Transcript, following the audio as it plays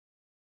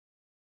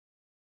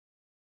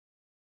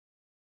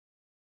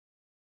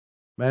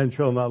Man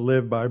shall not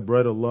live by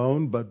bread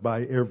alone, but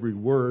by every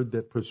word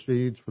that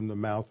proceeds from the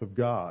mouth of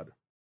God.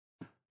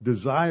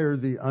 Desire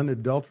the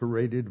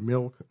unadulterated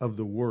milk of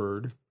the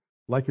word,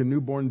 like a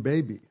newborn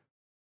baby,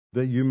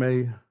 that you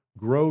may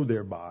grow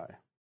thereby.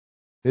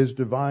 His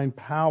divine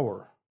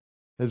power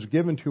has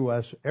given to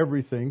us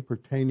everything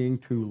pertaining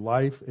to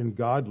life and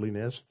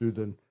godliness through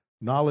the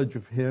knowledge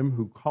of him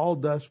who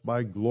called us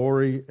by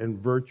glory and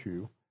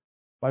virtue,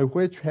 by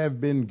which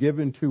have been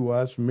given to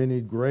us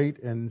many great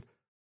and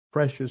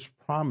precious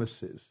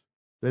promises,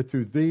 that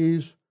through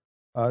these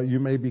you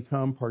may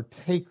become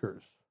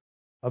partakers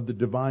of the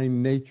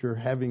divine nature,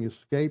 having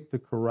escaped the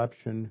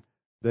corruption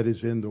that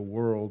is in the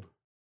world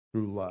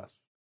through lust.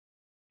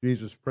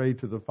 Jesus prayed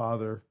to the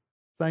Father,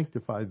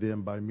 sanctify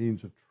them by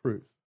means of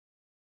truth.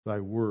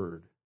 Thy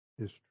word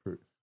is truth.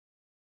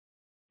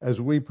 As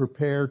we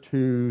prepare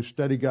to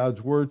study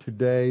God's word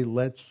today,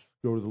 let's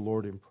go to the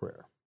Lord in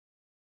prayer.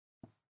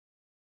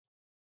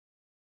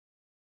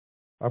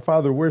 Our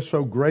Father, we're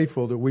so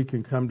grateful that we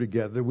can come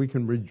together. We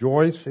can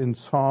rejoice in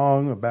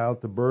song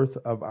about the birth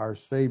of our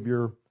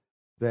Savior,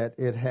 that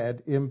it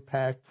had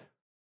impact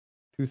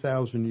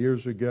 2,000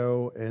 years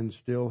ago and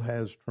still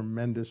has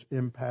tremendous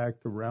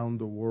impact around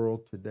the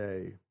world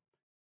today.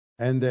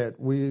 And that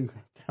we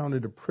count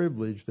it a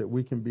privilege that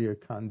we can be a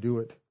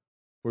conduit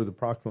for the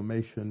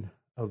proclamation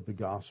of the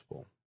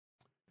gospel.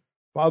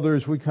 Father,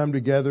 as we come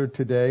together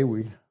today,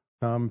 we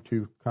come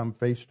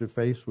face to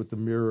face with the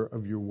mirror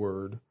of your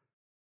word.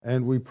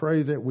 And we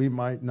pray that we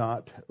might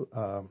not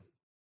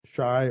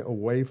shy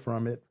away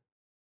from it,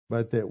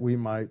 but that we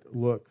might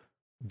look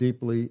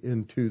deeply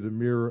into the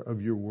mirror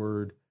of your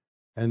word,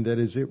 and that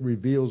as it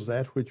reveals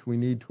that which we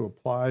need to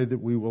apply,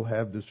 that we will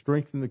have the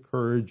strength and the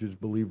courage as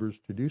believers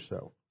to do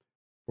so.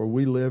 For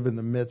we live in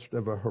the midst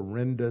of a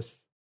horrendous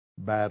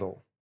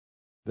battle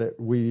that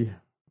we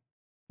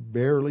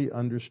barely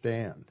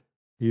understand,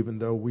 even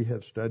though we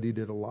have studied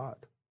it a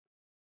lot.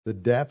 The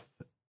depth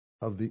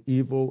of the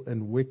evil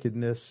and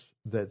wickedness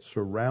that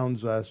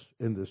surrounds us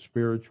in the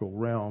spiritual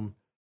realm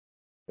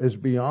is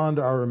beyond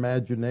our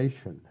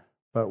imagination,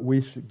 but we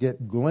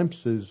get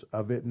glimpses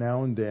of it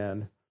now and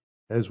then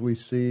as we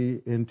see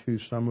into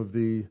some of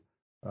the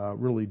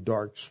really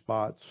dark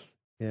spots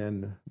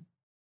in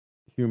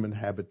human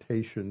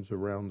habitations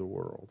around the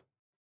world.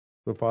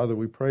 So, Father,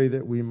 we pray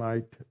that we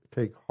might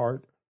take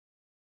heart,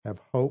 have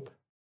hope,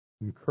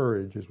 and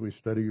courage as we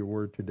study your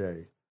word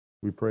today.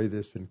 We pray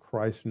this in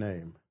Christ's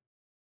name.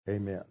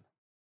 Amen.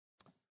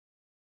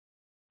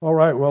 All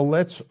right, well,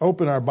 let's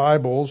open our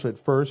Bibles at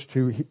first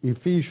to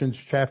Ephesians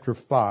chapter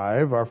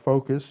 5. Our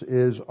focus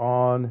is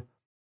on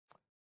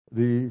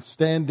the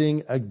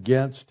standing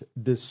against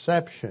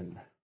deception.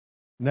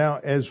 Now,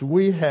 as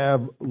we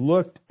have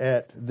looked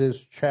at this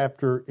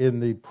chapter in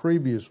the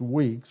previous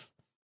weeks,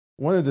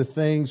 one of the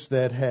things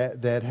that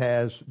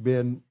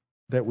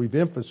we've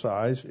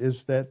emphasized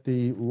is that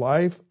the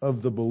life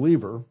of the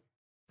believer,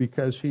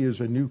 because he is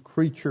a new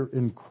creature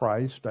in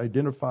Christ,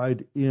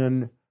 identified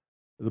in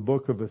the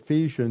book of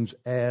Ephesians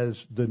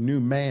as the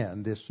new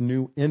man, this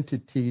new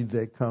entity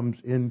that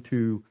comes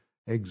into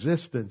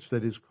existence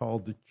that is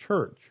called the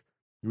church.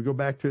 We go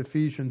back to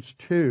Ephesians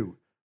 2,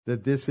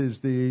 that this is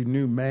the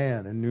new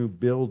man, a new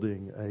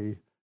building, a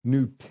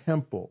new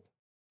temple,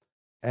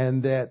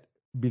 and that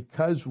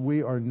because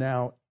we are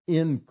now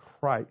in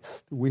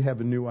Christ, we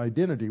have a new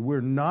identity. We're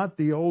not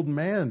the old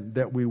man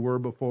that we were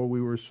before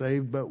we were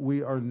saved, but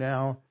we are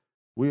now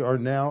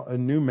a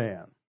new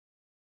man.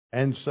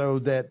 And so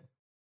that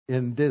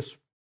in this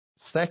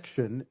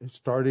section,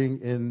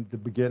 starting in the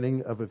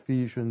beginning of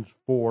Ephesians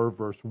 4,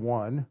 verse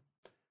 1,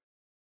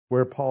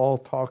 where Paul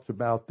talks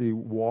about the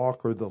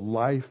walk or the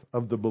life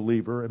of the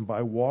believer, and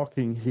by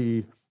walking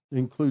he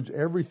includes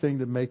everything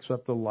that makes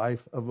up the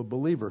life of a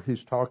believer.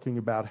 He's talking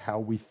about how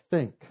we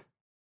think.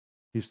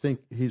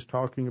 He's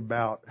talking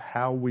about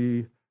how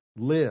we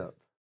live,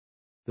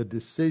 the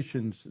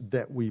decisions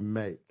that we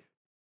make.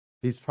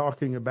 He's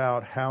talking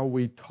about how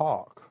we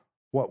talk,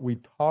 what we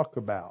talk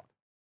about.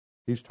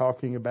 He's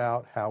talking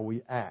about how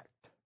we act.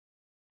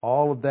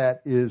 All of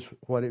that is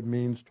what it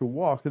means to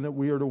walk, and that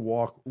we are to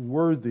walk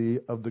worthy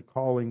of the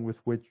calling with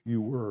which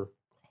you were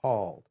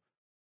called.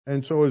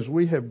 And so as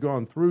we have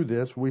gone through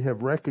this, we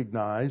have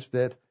recognized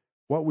that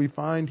what we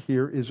find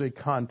here is a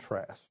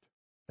contrast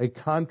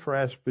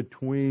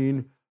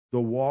between the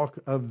walk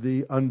of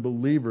the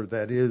unbeliever,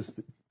 that is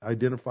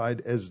identified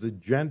as the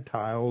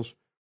Gentiles,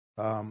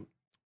 that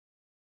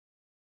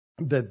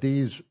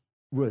these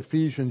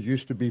Ephesians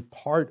used to be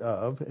part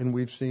of, and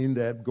we've seen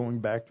that going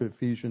back to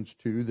Ephesians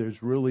 2,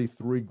 there's really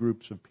three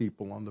groups of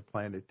people on the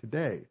planet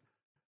today.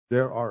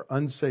 There are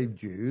unsaved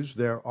Jews,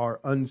 there are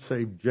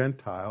unsaved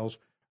Gentiles,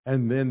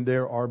 and then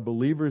there are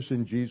believers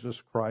in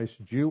Jesus Christ,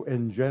 Jew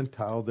and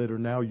Gentile, that are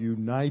now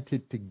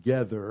united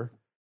together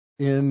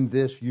in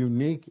this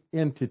unique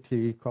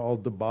entity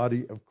called the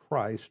body of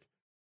Christ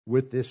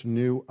with this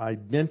new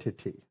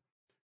identity.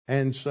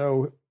 And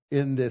so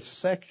in this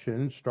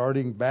section,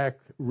 starting back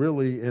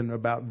really in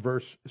about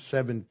verse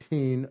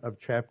 17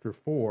 of chapter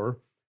 4,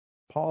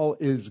 Paul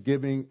is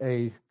giving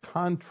a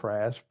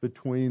contrast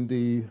between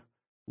the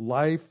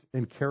life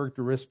and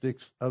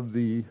characteristics of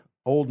the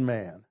old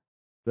man,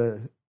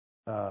 the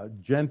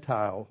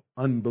Gentile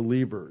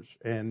unbelievers.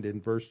 And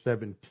in verse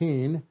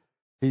 17,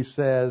 he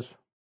says,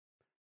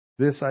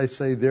 "This I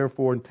say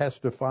therefore and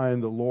testify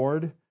in the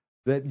Lord,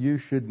 that you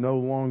should no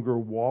longer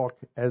walk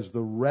as the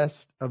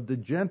rest of the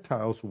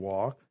Gentiles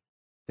walk,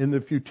 in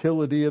the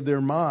futility of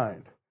their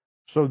mind."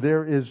 So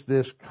there is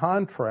this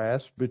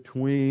contrast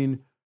between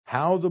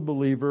how the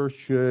believer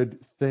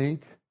should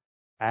think,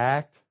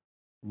 act,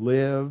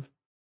 live,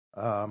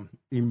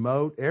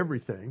 emote,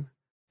 everything,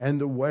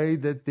 and the way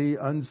that the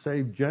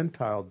unsaved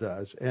Gentile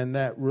does. And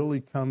that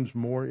really comes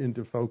more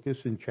into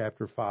focus in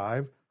chapter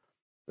 5,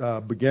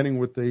 beginning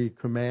with the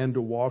command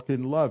to walk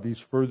in love. He's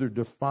further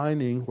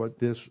defining what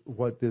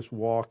this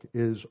walk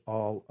is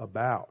all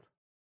about.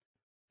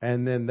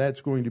 And then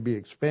that's going to be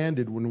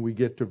expanded when we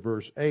get to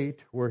verse 8,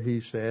 where he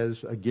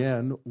says,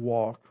 again,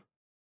 walk,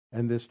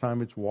 and this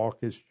time it's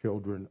walk as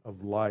children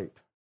of light.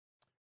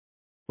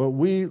 But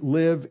we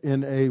live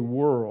in a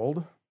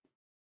world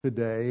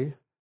today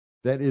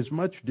that is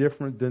much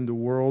different than the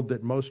world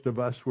that most of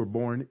us were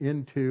born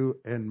into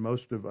and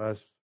most of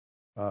us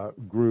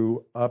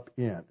grew up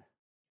in.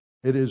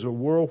 It is a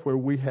world where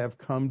we have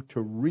come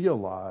to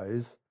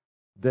realize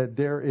that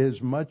there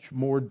is much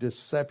more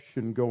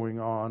deception going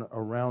on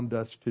around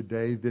us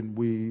today than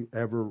we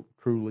ever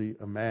truly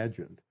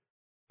imagined.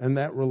 And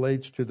that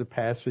relates to the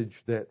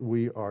passage that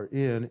we are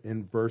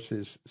in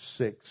verses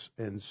 6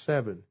 and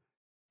 7,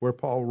 where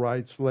Paul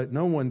writes, "Let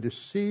no one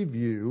deceive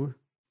you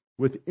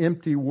with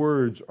empty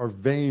words or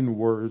vain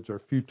words or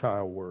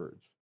futile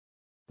words.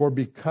 For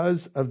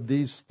because of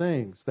these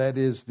things," that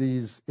is,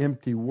 these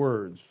empty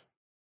words,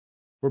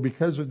 "for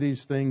because of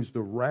these things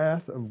the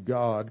wrath of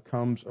God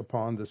comes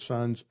upon the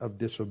sons of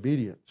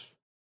disobedience.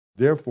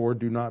 Therefore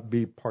do not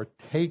be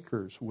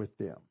partakers with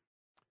them."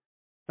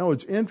 Now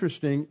what's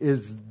interesting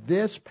is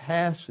this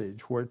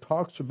passage where it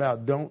talks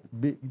about don't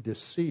be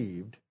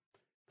deceived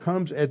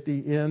comes at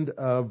the end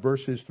of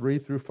verses 3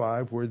 through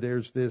 5, where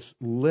there's this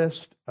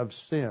list of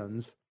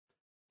sins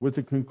with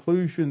the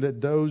conclusion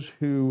that those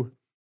who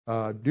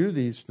do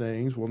these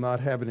things will not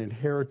have an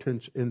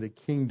inheritance in the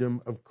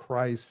kingdom of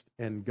Christ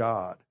and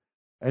God.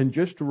 And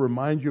just to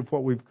remind you of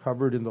what we've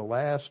covered in the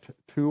last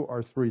 2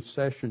 or 3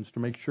 sessions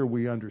to make sure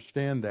we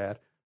understand that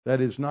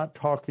is not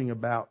talking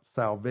about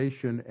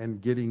salvation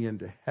and getting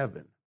into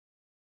heaven.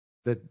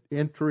 That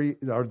entry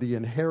or the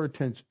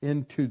inheritance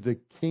into the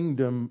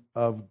kingdom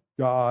of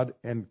God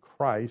and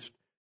Christ,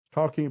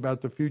 talking about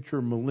the future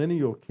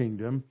millennial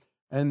kingdom.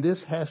 And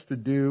this has to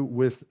do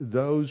with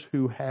those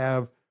who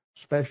have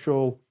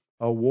special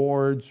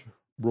awards,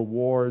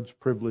 rewards,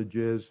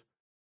 privileges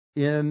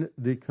in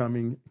the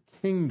coming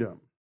kingdom.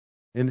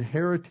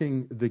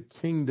 Inheriting the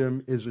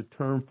kingdom is a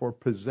term for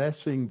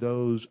possessing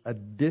those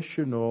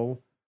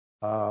additional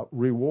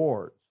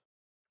rewards.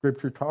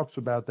 Scripture talks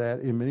about that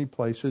in many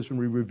places, and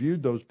we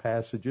reviewed those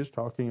passages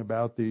talking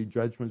about the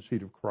judgment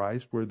seat of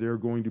Christ, where there are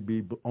going to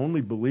be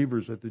only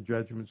believers at the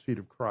judgment seat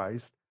of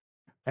Christ,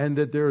 and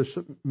that there are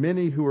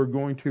many who are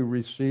going to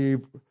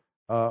receive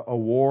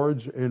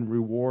awards and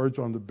rewards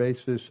on the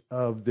basis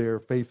of their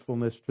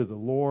faithfulness to the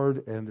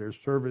Lord and their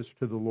service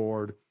to the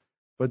Lord.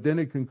 But then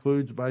it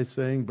concludes by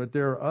saying, but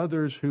there are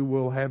others who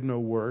will have no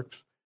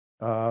works.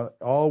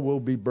 All will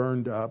be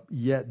burned up,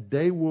 yet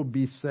they will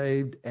be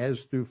saved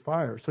as through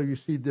fire. So you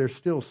see, they're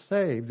still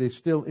saved. They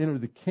still enter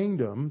the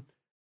kingdom,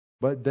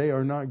 but they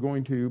are not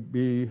going to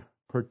be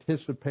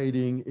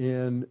participating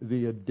in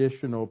the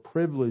additional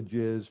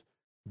privileges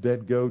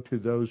that go to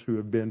those who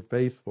have been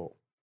faithful.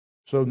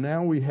 So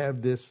now we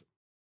have this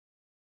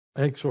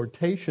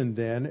exhortation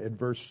then at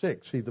verse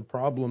 6. See, the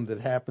problem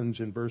that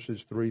happens in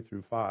verses 3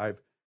 through 5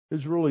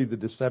 is really the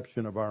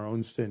deception of our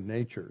own sin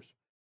natures.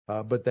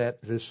 But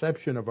that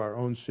deception of our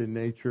own sin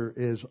nature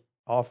is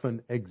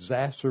often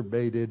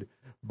exacerbated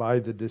by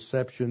the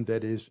deception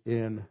that is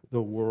in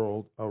the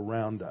world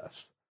around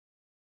us.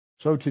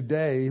 So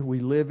today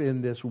we live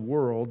in this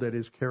world that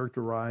is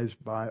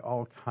characterized by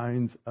all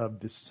kinds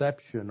of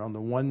deception. On the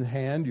one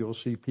hand, you'll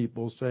see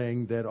people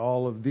saying that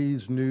all of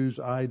these news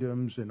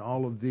items and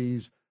all of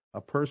these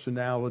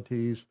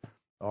personalities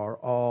are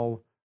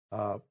all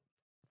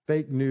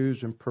fake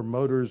news and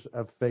promoters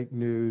of fake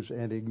news,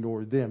 and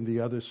ignore them. The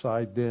other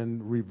side then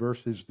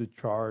reverses the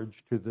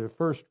charge to the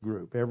first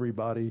group.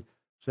 Everybody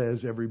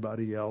says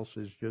everybody else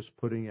is just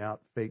putting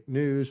out fake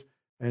news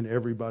and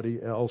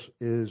everybody else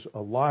is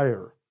a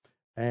liar.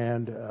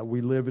 And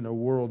we live in a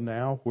world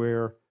now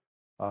where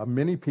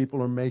many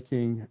people are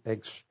making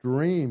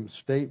extreme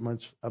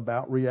statements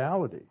about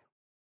reality,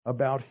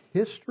 about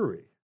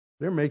history.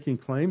 They're making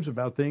claims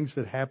about things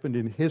that happened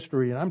in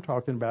history, and I'm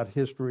talking about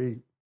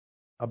history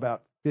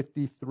about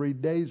 53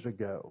 days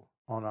ago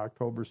on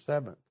October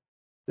 7th.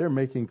 They're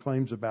making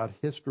claims about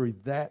history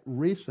that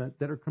recent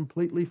that are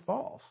completely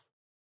false.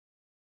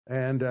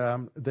 And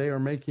they are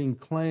making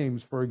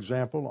claims, for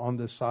example, on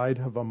the side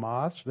of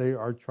Hamas, they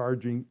are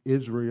charging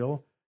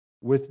Israel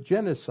with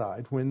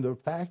genocide, when the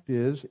fact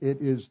is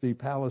it is the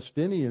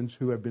Palestinians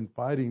who have been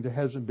fighting. There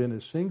hasn't been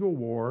a single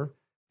war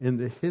in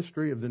the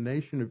history of the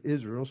nation of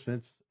Israel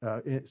since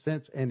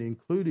and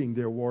including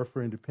their war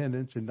for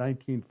independence in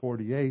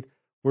 1948,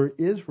 where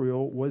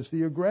Israel was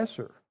the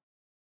aggressor.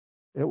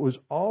 It was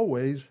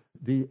always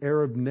the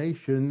Arab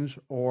nations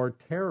or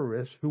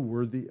terrorists who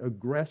were the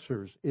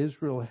aggressors.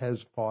 Israel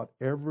has fought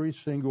every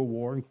single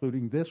war,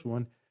 including this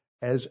one,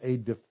 as a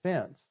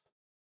defense.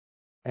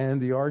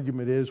 And the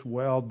argument is,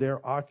 well,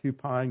 they're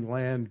occupying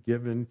land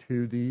given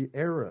to the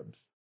Arabs.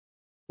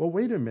 Well,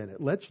 wait a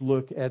minute. Let's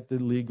look at the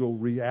legal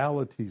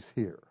realities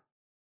here.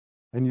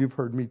 And you've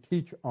heard me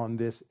teach on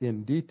this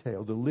in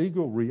detail. The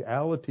legal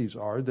realities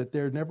are that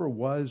there never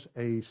was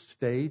a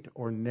state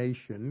or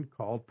nation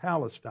called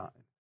Palestine.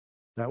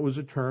 That was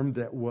a term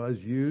that was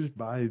used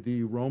by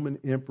the Roman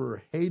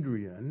Emperor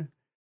Hadrian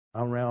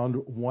around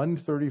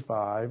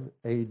 135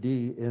 AD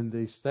in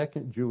the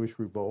Second Jewish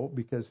Revolt,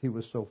 because he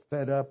was so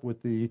fed up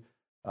with the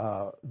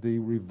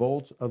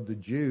revolts of the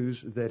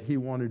Jews that he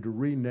wanted to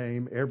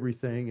rename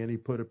everything, and he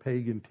put a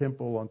pagan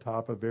temple on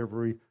top of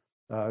every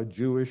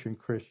Jewish and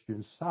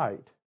Christian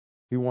site.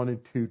 He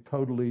wanted to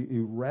totally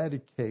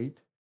eradicate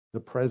the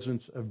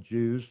presence of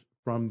Jews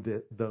from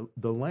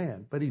the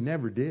land, but he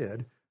never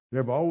did.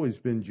 There have always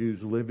been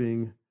Jews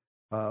living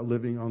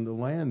on the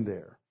land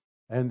there.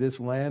 And this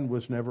land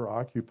was never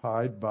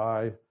occupied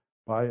by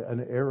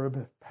an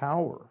Arab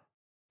power.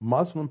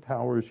 Muslim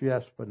powers,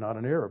 yes, but not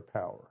an Arab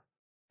power.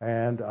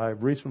 And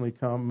I've recently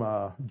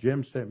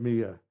Jim sent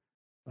me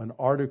an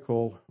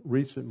article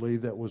recently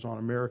that was on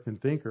American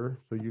Thinker,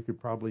 so you could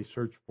probably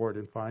search for it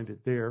and find it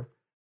there.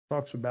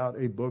 Talks about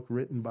a book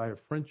written by a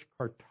French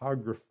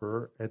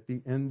cartographer at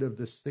the end of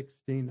the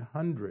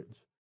 1600s.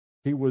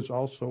 He was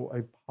also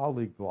a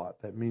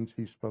polyglot. That means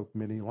he spoke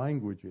many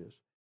languages.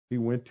 He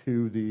went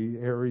to the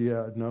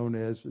area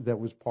that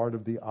was part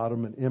of the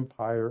Ottoman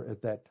Empire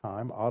at that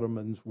time.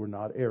 Ottomans were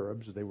not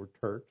Arabs, they were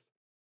Turks.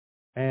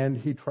 And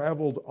he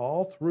traveled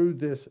all through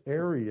this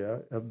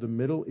area of the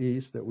Middle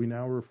East that we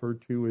now refer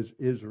to as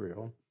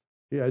Israel.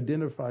 He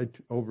identified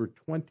over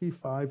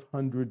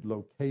 2,500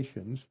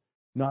 locations.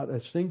 Not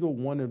a single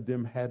one of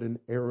them had an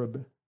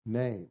Arab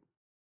name.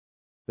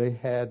 They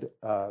had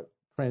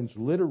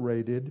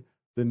transliterated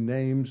the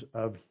names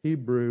of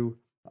Hebrew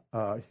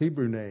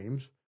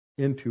names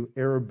into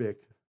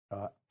Arabic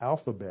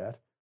alphabet,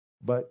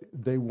 but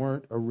they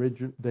weren't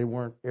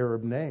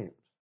Arab names.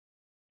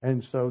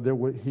 And so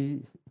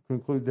he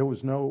concluded there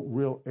was no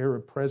real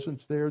Arab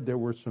presence there. There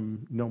were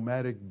some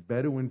nomadic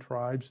Bedouin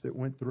tribes that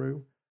went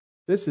through.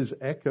 This is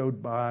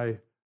echoed by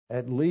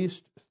at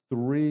least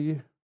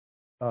three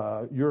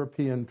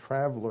European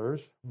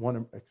travelers,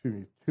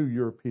 two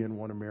European,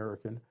 one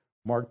American,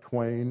 Mark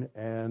Twain,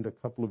 and a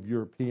couple of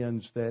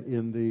Europeans that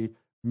in the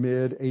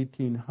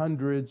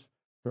mid-1800s,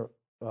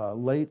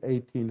 late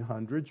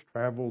 1800s,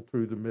 traveled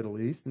through the Middle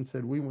East and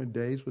said, we went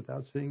days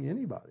without seeing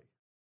anybody.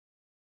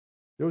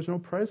 There was no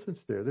presence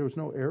there. There was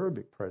no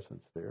Arabic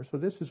presence there. So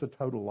this is a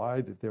total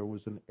lie that there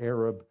was an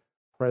Arab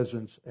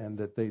presence and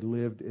that they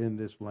lived in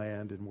this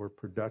land and were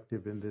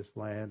productive in this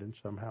land and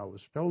somehow it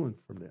was stolen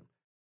from them.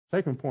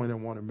 Second point I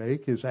want to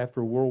make is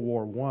after World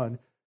War I,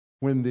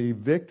 when the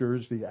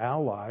victors, the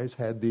Allies,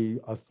 had the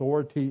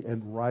authority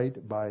and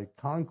right by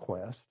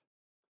conquest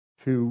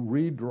to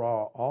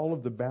redraw all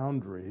of the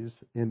boundaries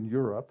in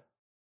Europe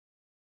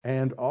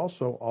and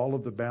also all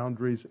of the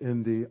boundaries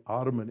in the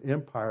Ottoman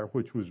Empire,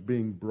 which was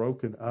being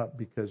broken up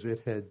because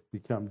it had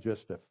become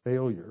just a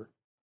failure.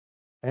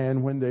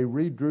 And when they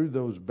redrew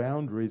those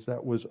boundaries,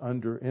 that was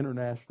under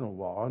international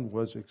law and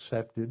was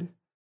accepted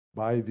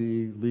by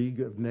the League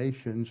of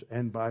Nations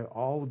and by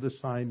all of the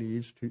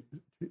signees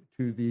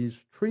to these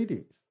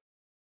treaties.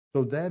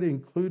 So that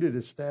included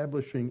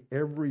establishing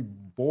every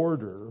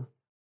border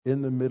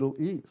in the Middle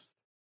East.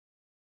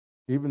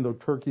 Even though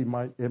Turkey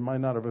might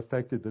not have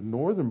affected the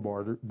northern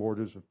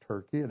borders of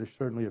Turkey, it has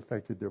certainly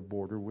affected their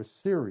border with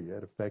Syria.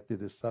 It affected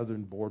the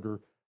southern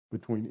border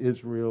between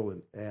Israel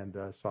and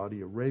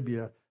Saudi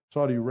Arabia.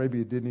 Saudi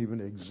Arabia didn't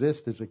even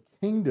exist as a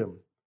kingdom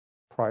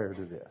prior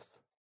to this.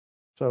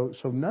 So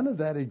none of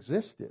that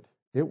existed.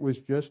 It was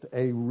just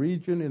a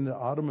region in the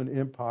Ottoman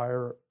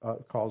Empire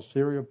called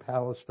Syria,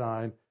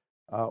 Palestine,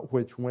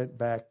 which went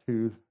back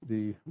to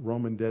the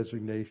Roman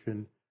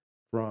designation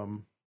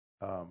from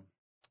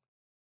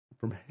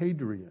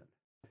Hadrian.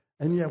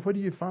 And yet, what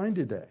do you find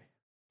today?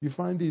 You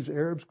find these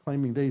Arabs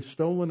claiming they've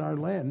stolen our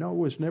land. No, it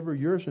was never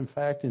yours. In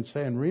fact, in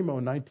San Remo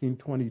in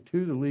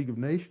 1922, the League of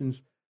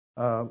Nations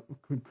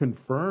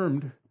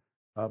confirmed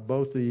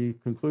both the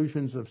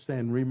conclusions of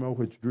San Remo,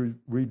 which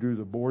redrew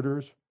the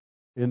borders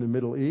in the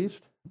Middle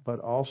East, but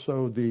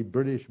also the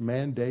British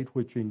mandate,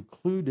 which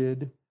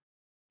included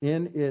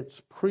in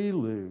its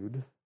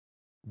prelude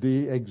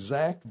the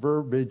exact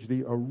verbiage,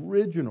 the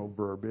original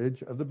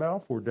verbiage of the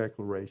Balfour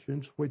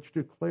Declarations, which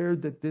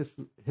declared that this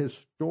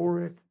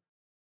historic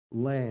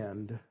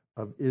land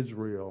of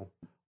Israel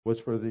was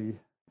for the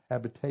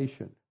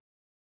habitation,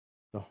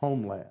 the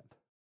homeland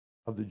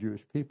of the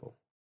Jewish people.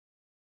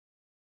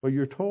 But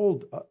you're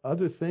told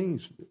other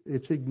things.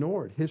 It's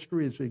ignored.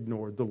 History is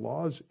ignored. The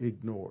law is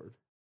ignored.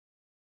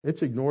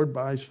 It's ignored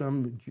by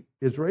some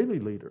Israeli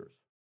leaders.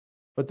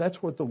 But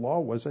that's what the law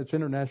was. That's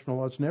international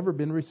law. It's never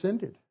been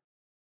rescinded.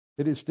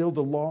 It is still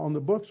the law on the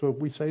book. So if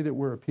we say that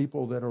we're a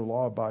people that are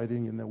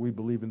law-abiding and that we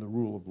believe in the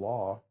rule of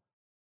law,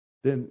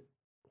 then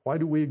why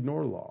do we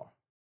ignore law?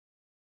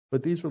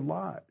 But these are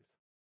lies.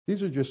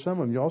 These are just some of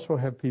them. You also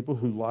have people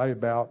who lie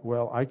about,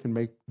 well, I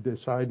can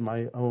decide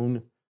my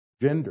own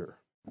gender.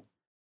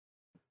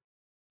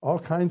 All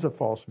kinds of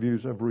false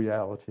views of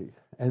reality.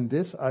 And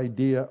this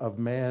idea of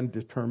man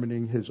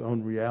determining his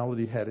own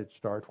reality had its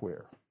start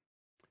where?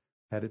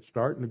 Had its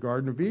start in the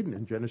Garden of Eden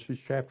in Genesis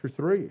chapter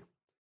 3.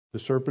 The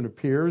serpent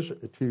appears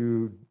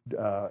to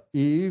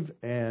Eve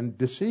and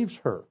deceives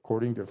her.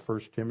 According to 1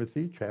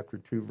 Timothy chapter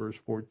 2, verse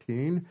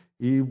 14,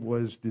 Eve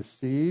was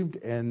deceived,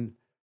 and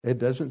it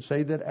doesn't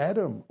say that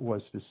Adam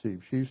was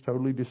deceived. She's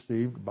totally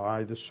deceived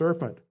by the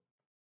serpent.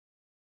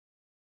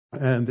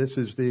 And this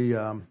is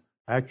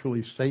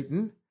actually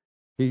Satan.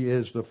 He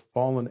is the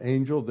fallen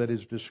angel that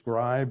is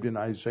described in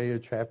Isaiah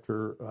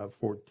chapter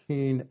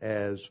 14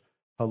 as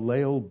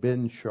Halel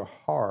ben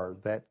Shahar.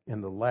 That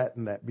in the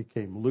Latin that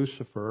became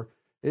Lucifer.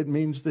 It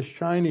means the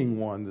shining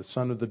one, the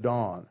son of the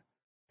dawn.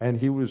 And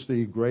he was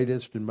the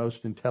greatest and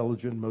most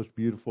intelligent, most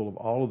beautiful of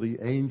all of the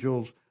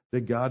angels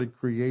that God had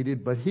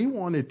created. But he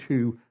wanted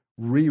to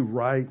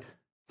rewrite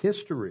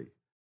history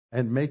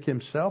and make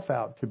himself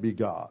out to be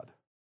God.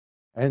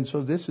 And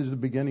so this is the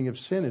beginning of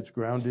sin. It's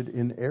grounded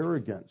in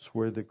arrogance,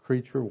 where the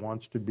creature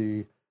wants to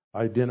be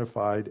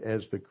identified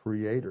as the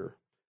creator.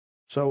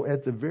 So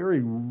at the very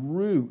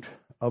root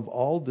of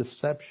all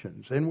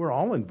deceptions, and we're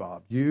all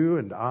involved, you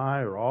and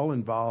I are all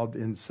involved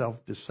in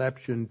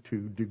self-deception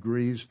to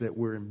degrees that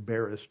we're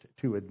embarrassed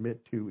to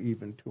admit to,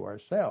 even to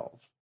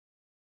ourselves.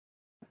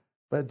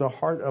 But at the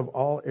heart of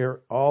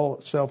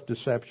all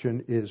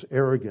self-deception is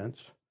arrogance,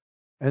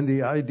 and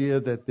the idea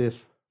that this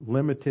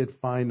limited,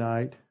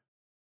 finite,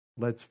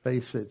 let's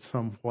face it,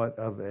 somewhat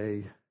of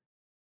a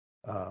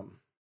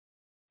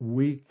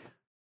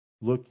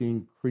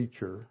weak-looking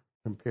creature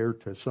compared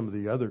to some of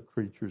the other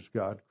creatures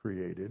God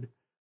created,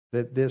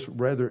 that this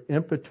rather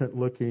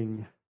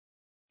impotent-looking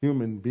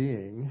human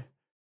being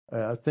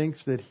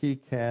thinks that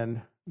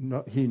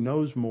he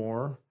knows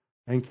more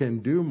and can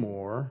do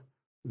more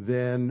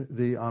than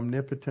the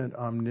omnipotent,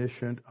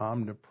 omniscient,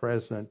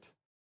 omnipresent,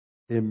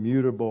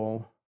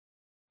 immutable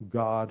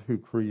God who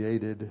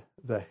created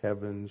the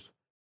heavens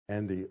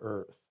and the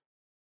earth.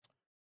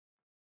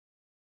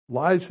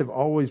 Lies have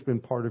always been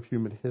part of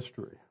human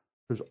history.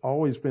 There's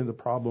always been the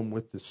problem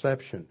with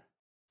deception.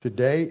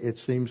 Today, it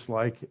seems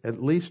like,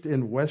 at least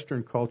in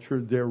Western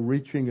culture, they're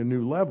reaching a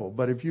new level.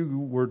 But if you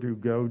were to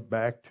go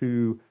back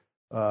to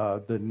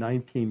the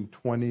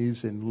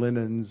 1920s in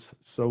Lenin's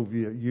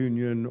Soviet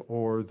Union,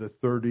 or the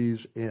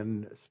 30s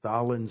in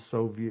Stalin's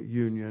Soviet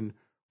Union,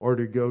 or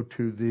to go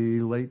to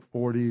the late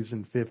 40s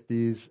and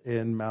 50s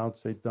in Mao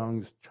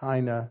Zedong's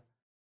China,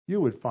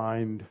 you would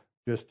find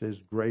just as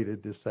great a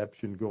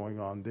deception going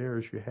on there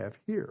as you have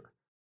here.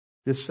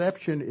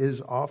 Deception is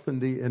often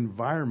the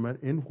environment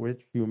in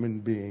which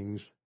human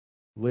beings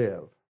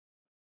live.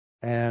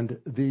 And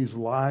these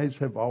lies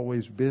have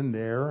always been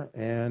there.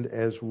 And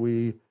as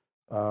we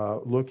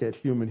look at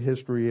human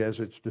history as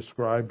it's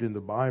described in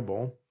the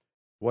Bible,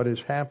 what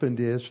has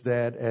happened is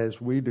that as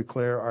we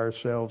declare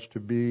ourselves to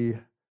be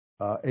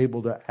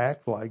able to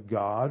act like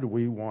God,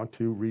 we want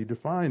to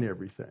redefine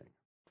everything.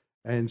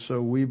 And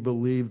so we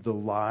believe the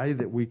lie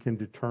that we can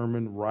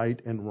determine right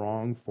and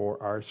wrong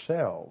for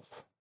ourselves.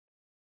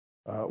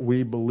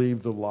 We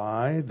believe the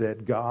lie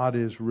that God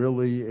is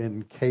really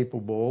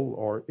incapable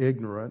or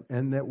ignorant,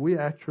 and that we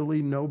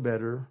actually know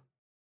better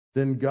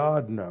than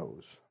God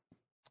knows.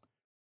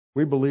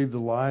 We believe the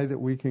lie that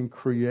we can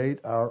create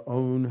our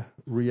own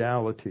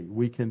reality.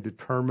 We can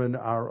determine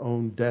our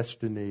own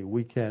destiny.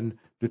 We can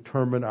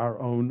determine our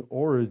own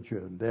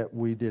origin, that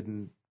we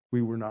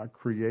were not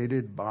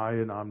created by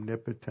an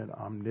omnipotent,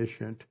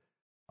 omniscient,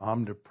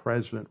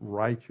 omnipresent,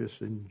 righteous,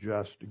 and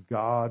just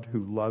God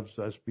who loves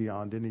us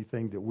beyond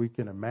anything that we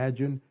can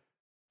imagine.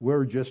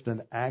 We're just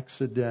an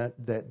accident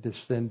that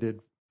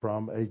descended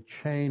from a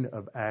chain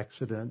of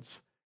accidents,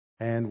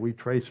 and we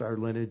trace our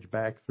lineage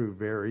back through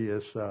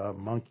various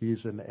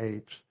monkeys and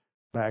apes,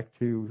 back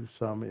to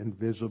some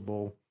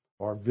invisible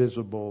or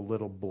visible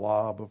little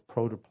blob of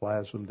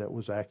protoplasm that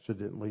was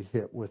accidentally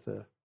hit with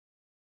a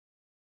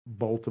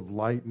bolt of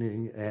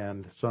lightning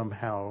and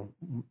somehow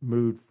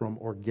moved from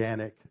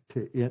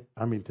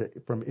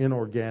from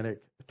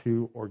inorganic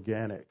to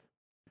organic.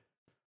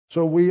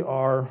 So we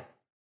are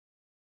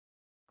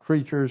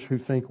creatures who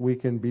think we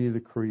can be the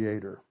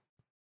creator.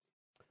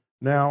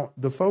 Now,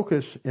 the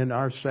focus in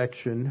our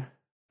section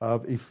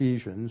of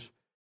Ephesians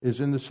is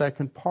in the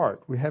second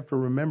part. We have to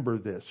remember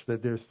this,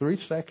 that there's 3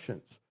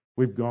 sections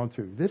we've gone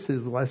through. This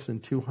is lesson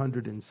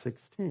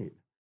 216.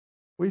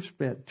 We've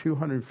spent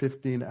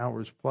 215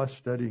 hours plus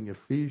studying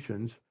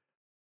Ephesians.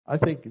 I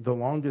think the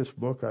longest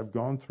book I've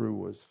gone through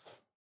was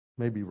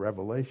maybe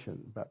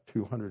Revelation, about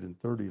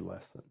 230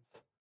 lessons.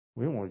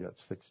 We only got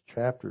 6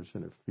 chapters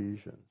in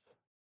Ephesians.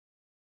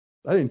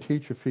 I didn't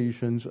teach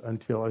Ephesians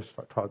until I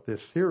taught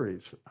this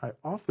series. I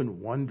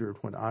often wondered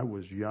when I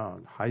was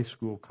young, high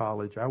school,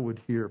 college, I would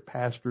hear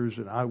pastors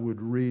and I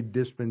would read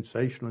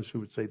dispensationalists who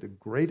would say the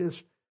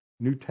greatest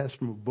New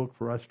Testament book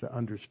for us to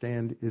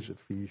understand is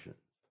Ephesians.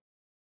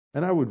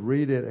 And I would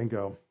read it and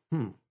go,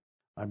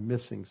 I'm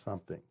missing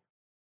something.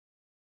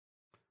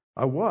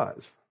 I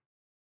was.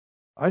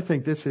 I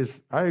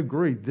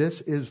agree,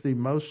 this is the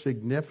most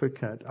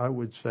significant, I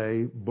would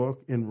say,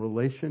 book in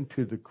relation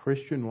to the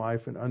Christian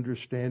life and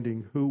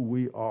understanding who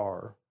we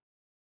are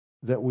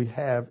that we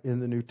have in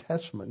the New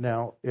Testament.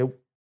 Now, it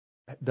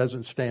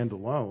doesn't stand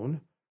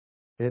alone.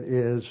 It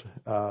is,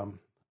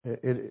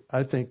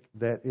 I think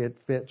that it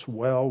fits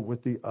well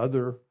with the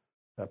other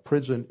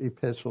prison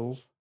epistles,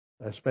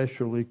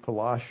 especially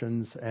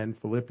Colossians and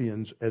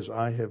Philippians, as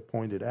I have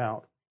pointed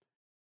out.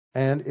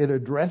 And it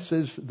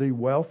addresses the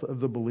wealth of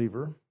the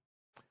believer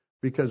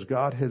because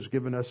God has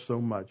given us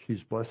so much.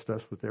 He's blessed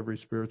us with every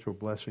spiritual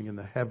blessing in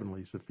the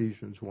heavenlies,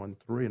 Ephesians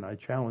 1:3. And I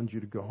challenge you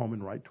to go home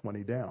and write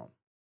 20 down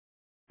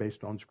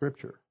based on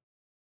Scripture.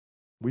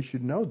 We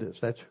should know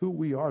this. That's who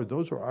we are.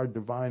 Those are our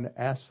divine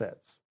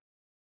assets.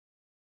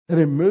 And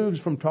it moves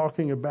from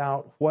talking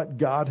about what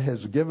God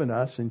has given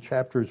us in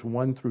chapters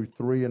 1 through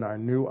 3 and our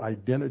new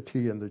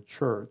identity in the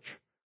church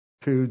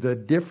to the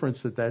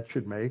difference that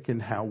should make in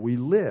how we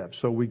live.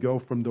 So we go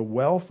from the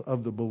wealth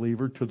of the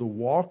believer to the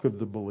walk of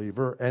the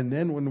believer. And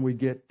then when we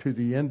get to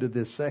the end of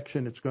this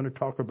section, it's going to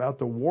talk about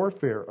the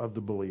warfare of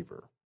the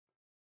believer.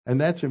 And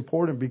that's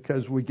important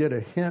because we get a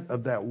hint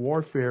of that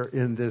warfare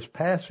in this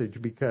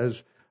passage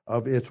because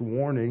of its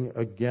warning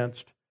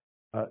against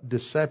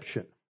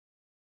deception.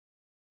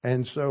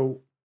 And so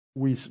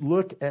we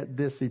look at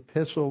this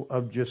epistle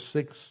of just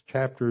 6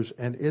 chapters,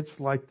 and it's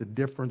like the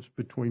difference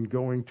between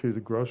going to the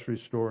grocery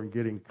store and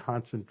getting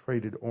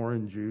concentrated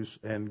orange juice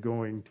and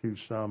going to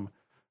some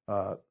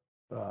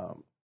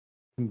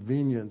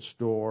convenience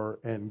store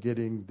and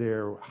getting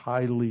their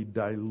highly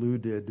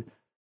diluted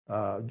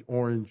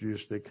orange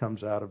juice that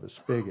comes out of a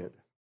spigot.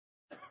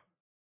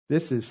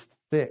 This is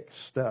thick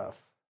stuff,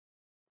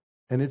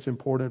 and it's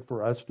important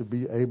for us to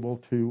be able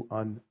to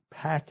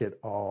unpack it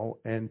all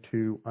and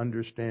to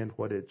understand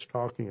what it's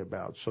talking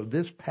about. So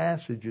this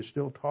passage is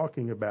still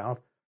talking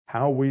about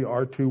how we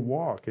are to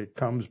walk. It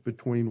comes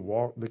between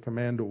the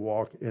command to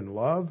walk in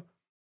love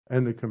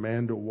and the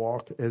command to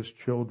walk as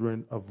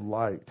children of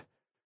light.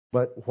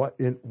 But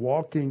what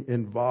walking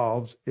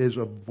involves is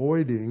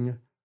avoiding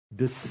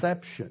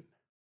deception.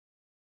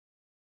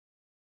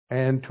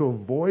 And to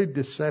avoid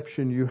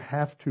deception, you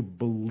have to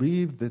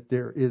believe that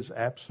there is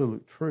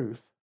absolute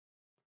truth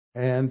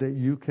and that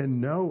you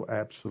can know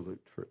absolute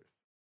truth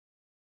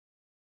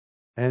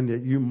and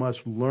that you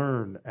must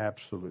learn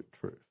absolute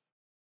truth.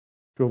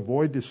 To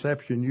avoid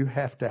deception, you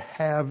have to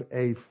have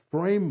a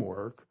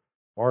framework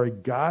or a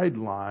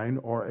guideline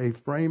or a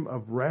frame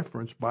of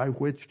reference by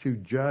which to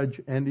judge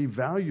and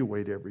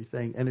evaluate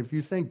everything. And if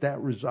you think that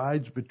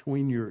resides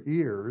between your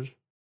ears,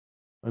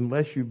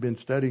 unless you've been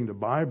studying the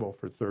Bible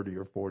for 30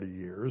 or 40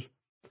 years,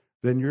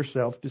 then you're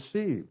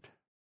self-deceived.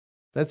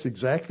 That's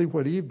exactly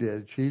what Eve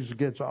did. She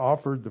gets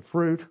offered the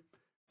fruit,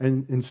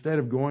 and instead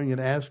of going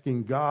and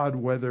asking God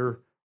whether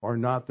or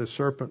not the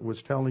serpent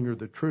was telling her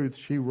the truth,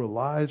 she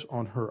relies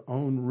on her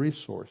own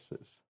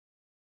resources.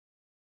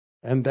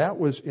 And that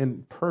was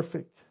in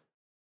perfect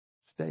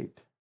state.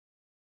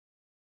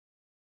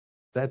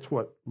 That's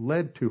what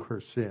led to her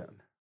sin.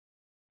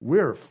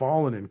 We're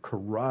fallen and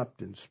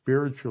corrupt and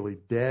spiritually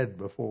dead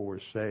before we're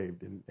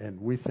saved.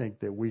 And we think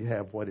that we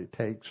have what it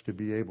takes to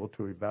be able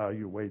to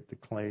evaluate the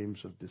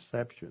claims of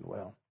deception.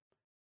 Well,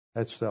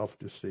 that's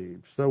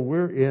self-deceived. So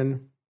we're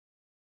in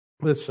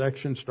this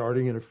section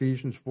starting in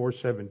Ephesians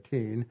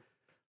 4:17.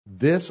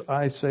 This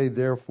I say,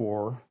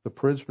 therefore, the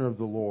prisoner of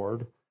the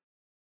Lord,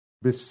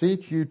 I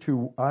beseech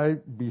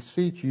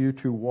you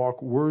to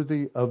walk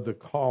worthy of the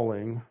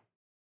calling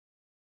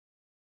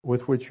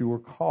with which you were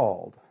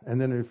called. And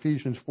then in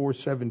Ephesians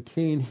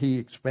 4:17, he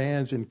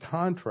expands in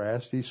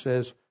contrast. He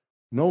says,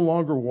 no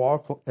longer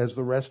walk as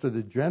the rest of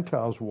the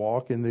Gentiles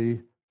walk in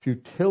the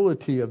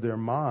futility of their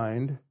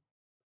mind,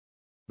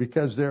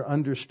 because their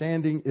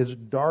understanding is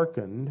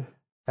darkened,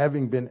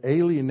 having been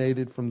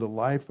alienated from the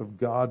life of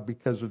God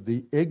because of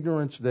the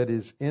ignorance that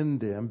is in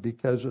them,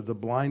 because of the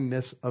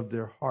blindness of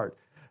their heart.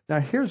 Now,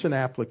 here's an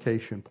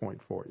application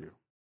point for you.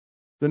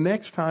 The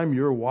next time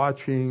you're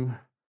watching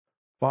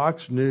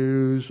Fox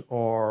News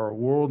or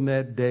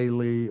WorldNet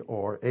Daily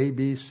or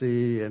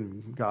ABC,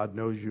 and God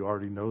knows you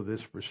already know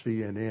this for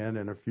CNN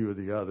and a few of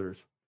the others.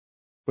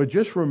 But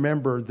just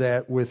remember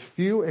that with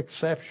few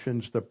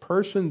exceptions, the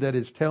person that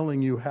is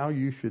telling you how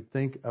you should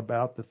think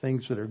about the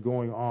things that are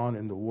going on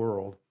in the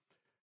world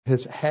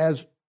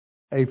has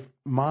a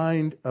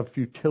mind of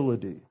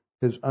futility.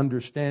 His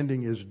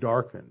understanding is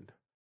darkened.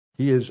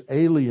 He is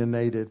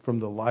alienated from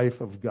the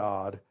life of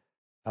God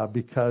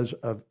because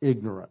of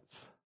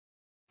ignorance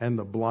and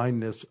the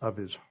blindness of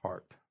his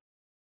heart.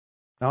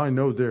 Now, I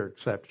know there are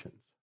exceptions.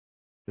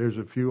 There's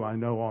a few I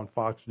know on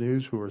Fox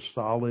News who are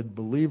solid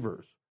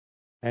believers.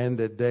 and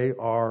that they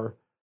are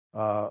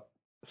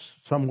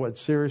somewhat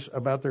serious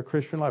about their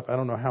Christian life. I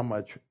don't know how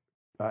much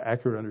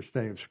accurate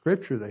understanding of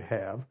Scripture they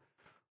have,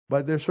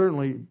 but they're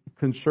certainly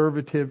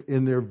conservative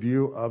in their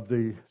view of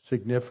the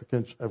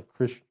significance of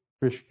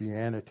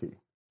Christianity.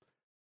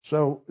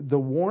 So the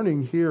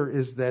warning here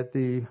is that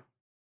the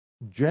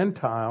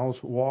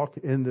Gentiles walk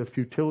in the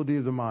futility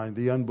of the mind,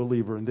 the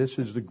unbeliever. And this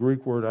is the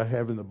Greek word I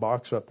have in the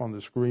box up on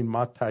the screen,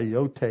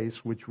 mataiotes,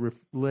 which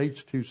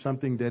relates to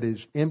something that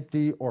is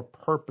empty or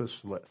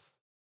purposeless.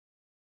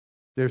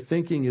 Their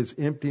thinking is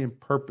empty and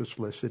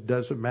purposeless. It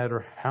doesn't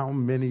matter how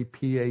many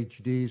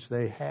PhDs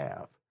they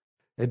have.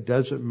 It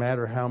doesn't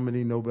matter how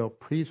many Nobel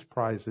Peace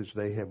Prizes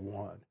they have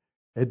won.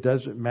 It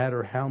doesn't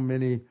matter how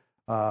many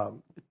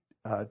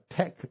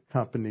tech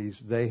companies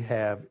they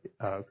have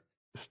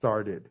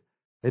started.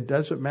 It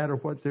doesn't matter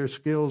what their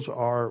skills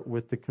are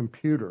with the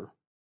computer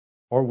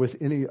or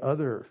with any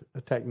other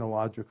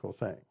technological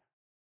thing.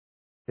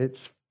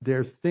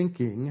 Their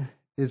thinking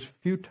is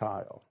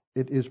futile.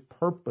 It is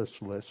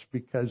purposeless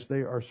because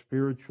they are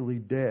spiritually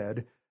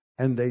dead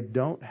and they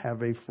don't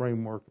have a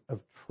framework of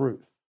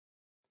truth.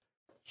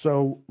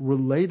 So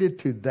related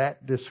to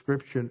that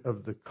description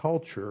of the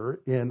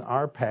culture, in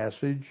our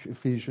passage,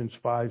 Ephesians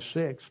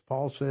 5:6,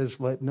 Paul says,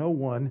 "Let no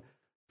one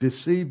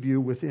deceive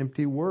you with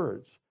empty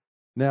words."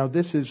 Now,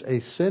 this is a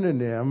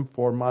synonym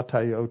for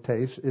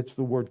mataiotes. It's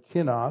the word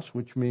kinos,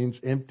 which means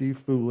empty,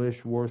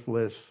 foolish,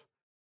 worthless,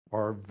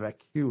 or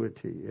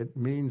vacuity. It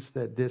means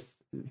that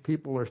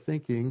people are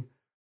thinking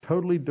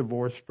totally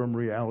divorced from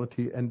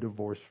reality and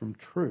divorced from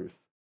truth.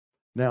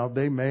 Now,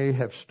 they may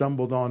have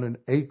stumbled on an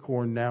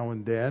acorn now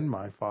and then.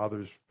 My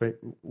father's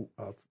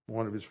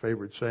one of his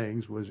favorite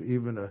sayings was,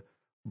 even a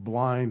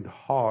blind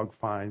hog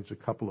finds a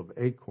couple of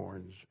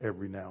acorns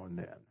every now and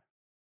then.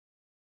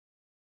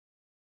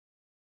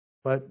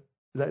 But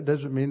that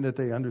doesn't mean that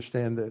they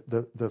understand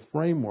the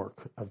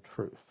framework of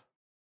truth.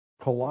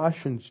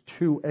 Colossians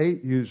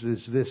 2:8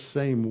 uses this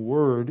same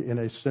word in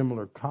a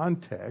similar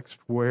context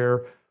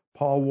where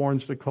Paul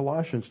warns the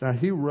Colossians. Now,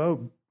 he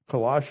wrote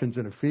Colossians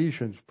and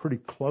Ephesians pretty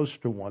close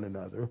to one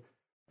another,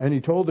 and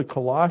he told the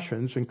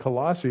Colossians, and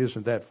Colossae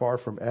isn't that far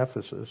from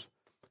Ephesus,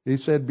 he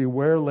said,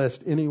 "Beware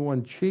lest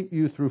anyone cheat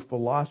you through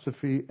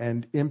philosophy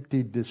and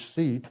empty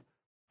deceit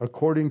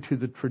according to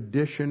the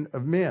tradition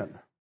of men."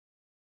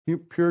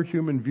 Pure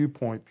human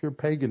viewpoint, pure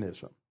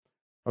paganism,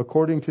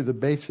 according to the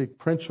basic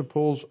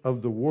principles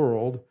of the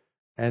world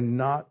and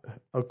not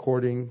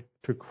according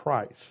to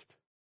Christ.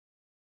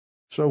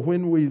 So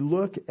when we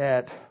look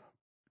at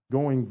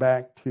going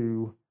back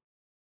to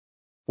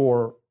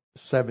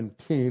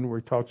 4:17, where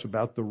he talks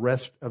about the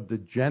rest of the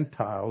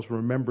Gentiles,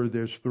 remember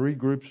there's three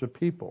groups of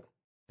people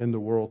in the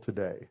world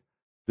today.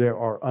 There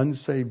are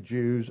unsaved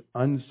Jews,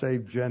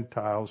 unsaved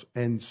Gentiles,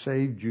 and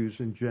saved Jews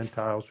and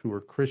Gentiles who are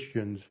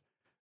Christians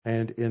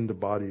and in the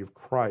body of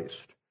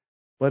Christ.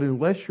 But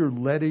unless you're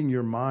letting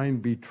your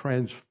mind be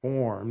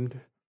transformed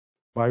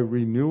by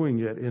renewing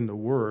it in the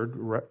Word,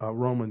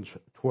 Romans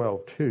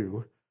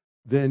 12:2,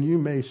 then you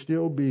may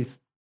still be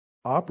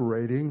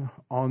operating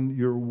on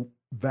your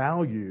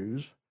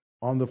values,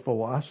 on the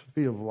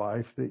philosophy of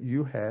life that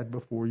you had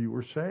before you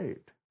were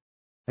saved.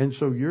 And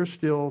so you're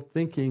still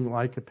thinking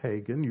like a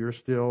pagan. You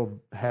still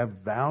have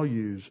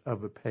values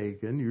of a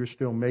pagan. You're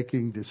still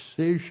making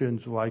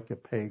decisions like a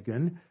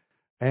pagan.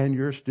 And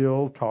you're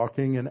still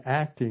talking and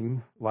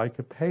acting like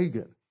a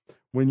pagan.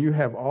 When you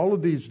have all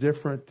of these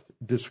different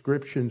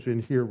descriptions in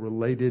here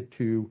related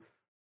to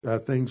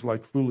things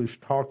like foolish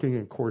talking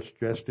and coarse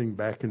jesting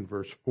back in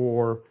verse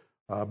 4,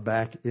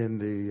 back in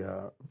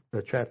the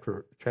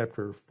chapter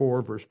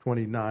 4, verse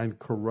 29,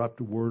 corrupt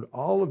word,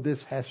 all of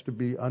this has to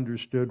be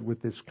understood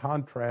with this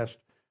contrast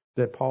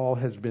that Paul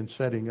has been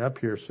setting up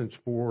here since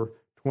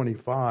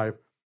 4:25,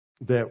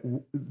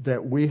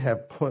 that we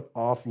have put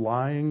off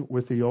lying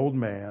with the old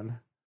man,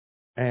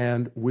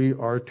 and we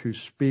are to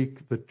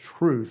speak the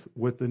truth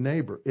with the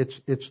neighbor.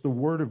 It's the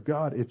Word of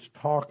God. It's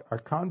talk. Our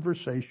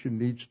conversation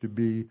needs to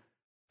be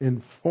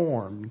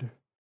informed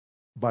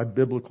by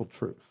biblical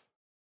truth.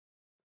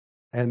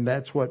 And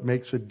that's what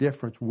makes a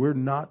difference. We're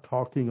not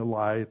talking a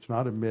lie. It's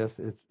not a myth.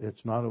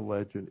 It's not a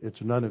legend.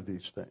 It's none of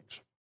these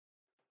things.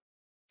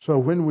 So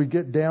when we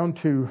get down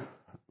to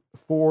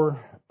 4,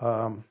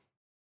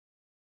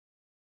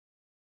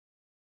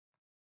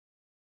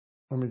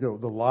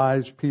 the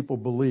lies people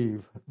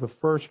believe. The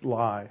first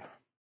lie.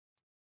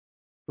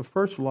 The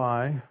first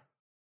lie,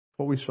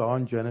 what we saw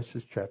in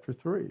Genesis chapter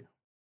 3.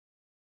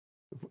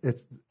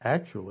 It's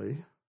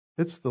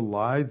the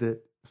lie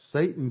that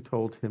Satan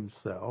told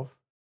himself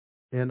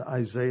in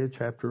Isaiah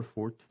chapter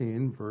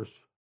 14, verse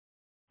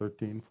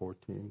 13,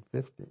 14,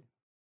 15.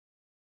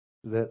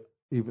 That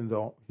even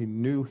though he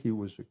knew he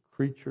was a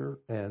creature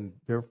and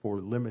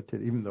therefore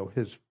limited, even though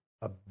his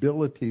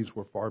abilities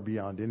were far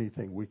beyond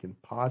anything we can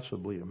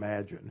possibly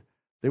imagine,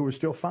 they were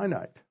still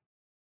finite.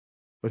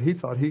 But he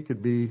thought he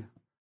could be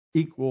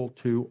equal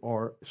to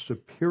or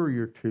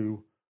superior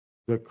to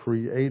the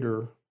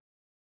creator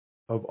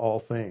of all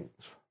things.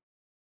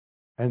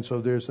 And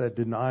so there's that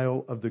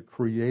denial of the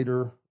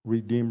creator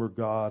Redeemer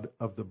God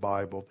of the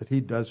Bible, that he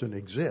doesn't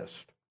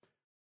exist.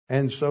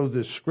 And so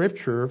the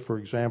scripture, for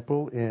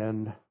example,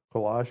 in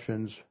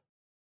Colossians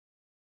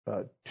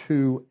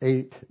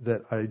 2:8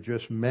 that I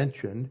just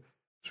mentioned,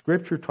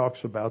 scripture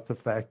talks about the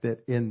fact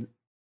that in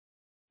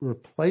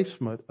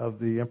replacement of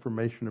the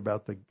information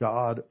about the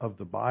God of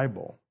the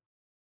Bible,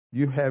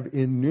 you have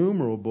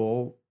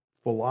innumerable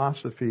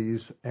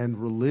philosophies and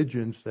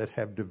religions that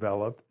have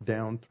developed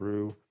down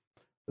through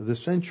the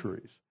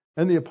centuries.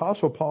 And the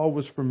Apostle Paul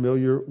was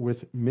familiar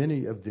with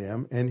many of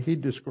them, and he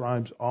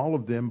describes all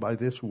of them by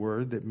this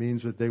word that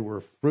means that they were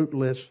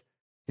fruitless,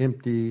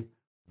 empty,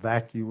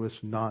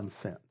 vacuous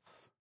nonsense.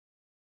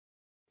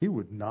 He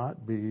would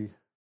not be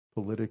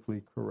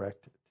politically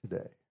correct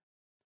today.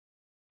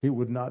 He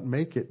would not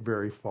make it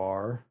very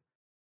far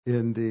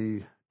in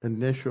the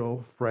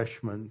initial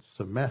freshman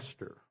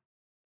semester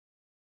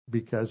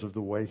because of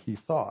the way he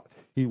thought.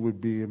 He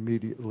would be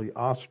immediately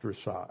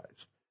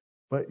ostracized.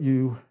 But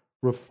you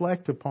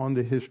reflect upon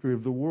the history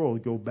of the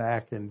world, go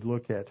back and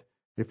look at,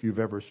 if you've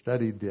ever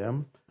studied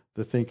them,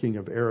 the thinking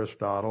of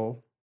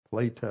Aristotle,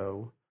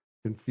 Plato,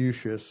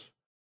 Confucius,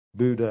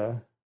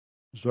 Buddha,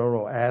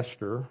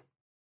 Zoroaster,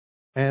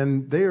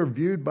 and they are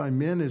viewed by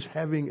men as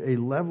having a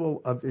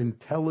level of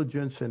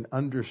intelligence and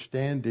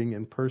understanding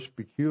and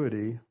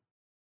perspicuity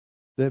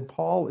that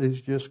Paul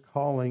is just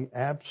calling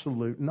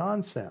absolute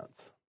nonsense.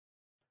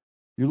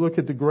 You look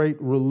at the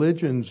great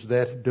religions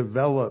that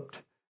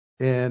developed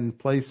in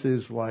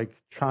places like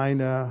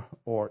China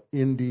or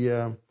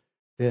India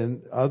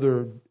and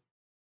other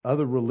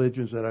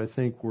religions that I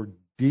think were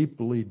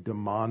deeply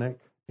demonic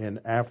in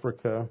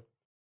Africa,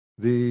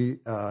 the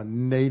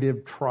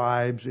native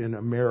tribes in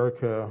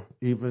America,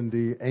 even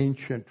the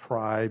ancient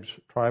tribes,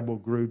 tribal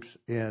groups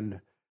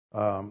in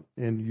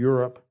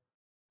Europe,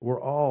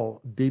 were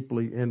all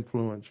deeply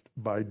influenced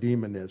by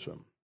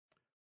demonism.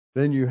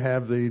 Then you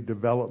have the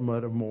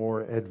development of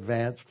more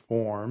advanced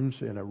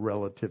forms, in a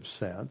relative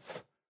sense,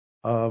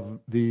 of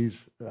these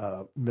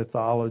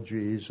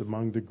mythologies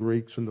among the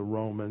Greeks and the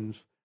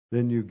Romans.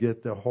 Then you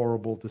get the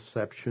horrible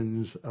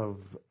deceptions of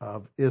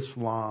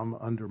Islam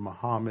under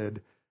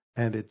Muhammad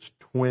and its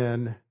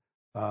twin,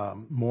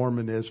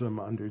 Mormonism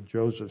under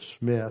Joseph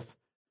Smith.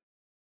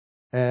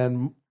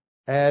 And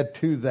add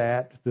to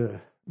that the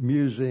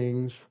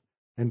musings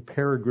and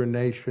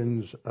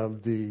peregrinations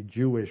of the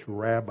Jewish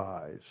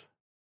rabbis.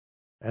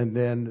 And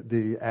then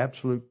the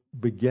absolute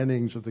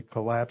beginnings of the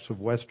collapse of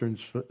Western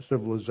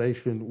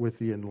civilization with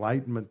the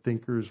Enlightenment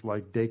thinkers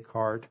like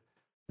Descartes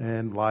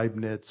and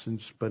Leibniz and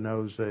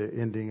Spinoza,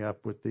 ending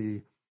up with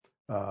the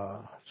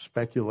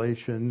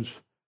speculations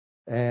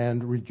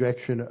and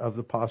rejection of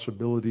the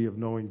possibility of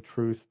knowing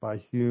truth by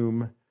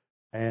Hume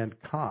and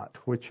Kant,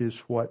 which is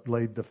what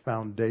laid the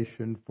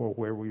foundation for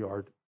where we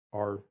are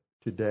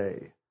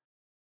today.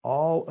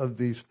 All of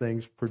these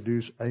things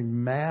produce a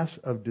mass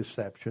of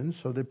deception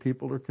so that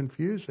people are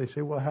confused. They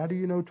say, well, how do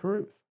you know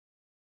truth?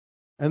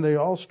 And they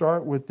all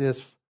start with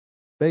this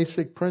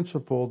basic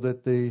principle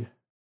that the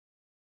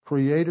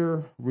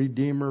Creator,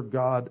 Redeemer,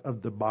 God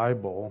of the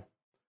Bible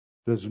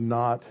does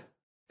not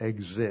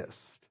exist.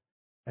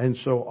 And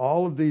so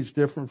all of these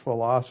different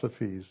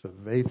philosophies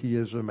of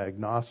atheism,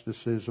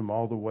 agnosticism,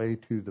 all the way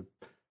to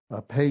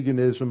the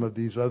paganism of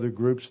these other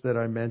groups that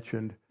I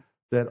mentioned,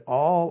 that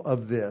all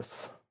of this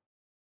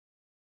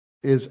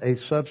is a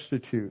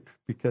substitute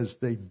because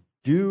they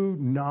do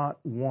not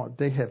want,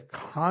 they have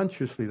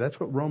consciously, that's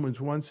what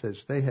Romans 1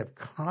 says, they have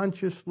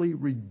consciously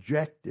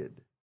rejected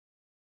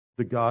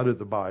the God of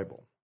the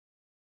Bible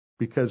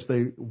because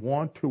they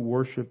want to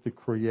worship the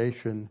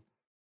creation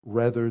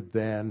rather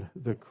than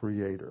the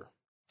Creator.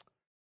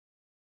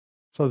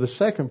 So the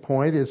second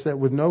point is that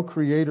with no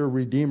Creator,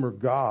 Redeemer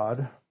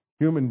God,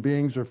 human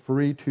beings are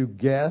free to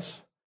guess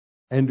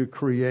and to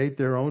create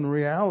their own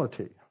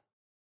reality.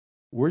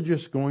 We're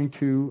just going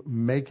to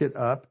make it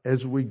up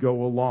as we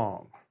go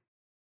along.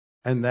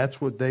 And that's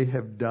what they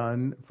have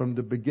done from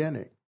the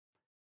beginning,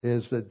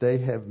 is that they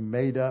have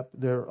made up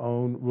their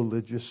own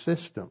religious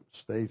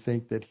systems. They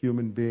think that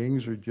human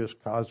beings are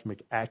just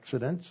cosmic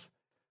accidents.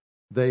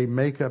 They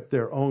make up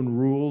their own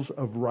rules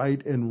of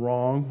right and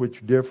wrong,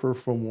 which differ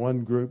from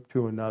one group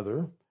to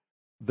another.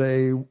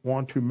 They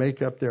want to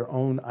make up their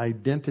own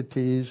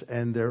identities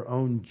and their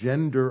own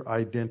gender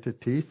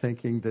identity,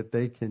 thinking that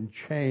they can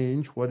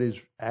change what is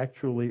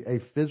actually a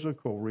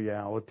physical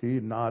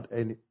reality, not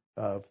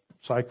a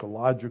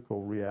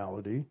psychological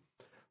reality.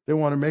 They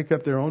want to make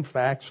up their own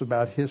facts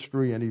about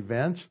history and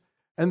events,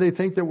 and they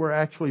think that we're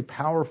actually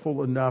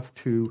powerful enough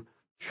to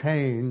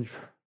change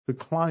the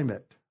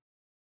climate.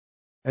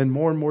 And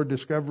more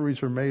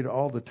discoveries are made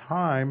all the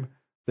time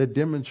that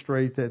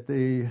demonstrate that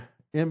the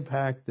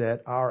impact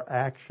that our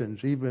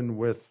actions, even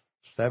with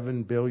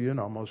 7 billion,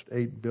 almost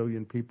 8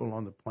 billion people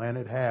on the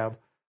planet, have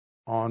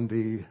on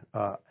the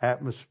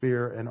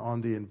atmosphere and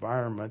on the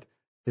environment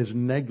is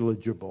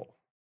negligible.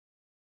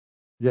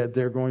 Yet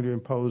they're going to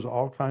impose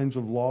all kinds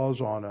of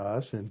laws on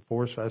us and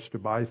force us to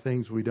buy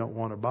things we don't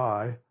want to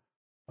buy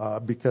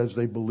because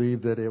they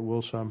believe that it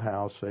will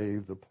somehow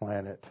save the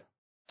planet.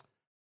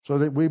 So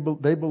that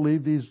they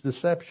believe these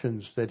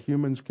deceptions, that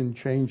humans can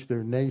change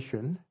their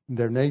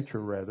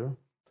nature rather.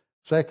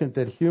 Second,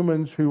 that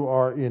humans who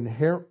are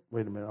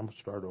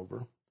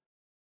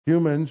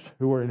Humans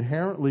who are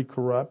inherently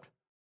corrupt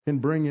can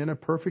bring in a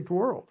perfect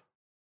world.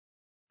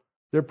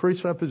 Their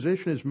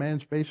presupposition is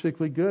man's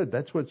basically good.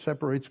 That's what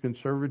separates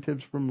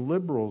conservatives from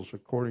liberals,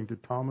 according to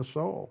Thomas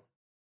Sowell.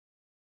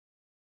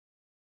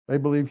 They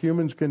believe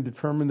humans can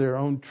determine their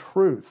own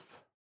truth,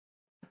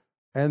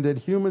 and that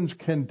humans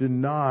can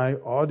deny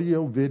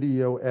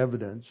audio-video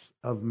evidence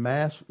of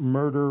mass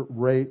murder,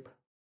 rape,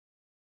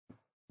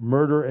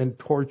 murder and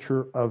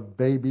torture of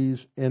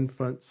babies,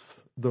 infants,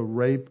 the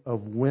rape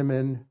of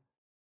women,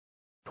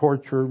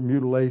 torture,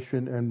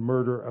 mutilation, and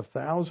murder of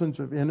thousands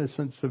of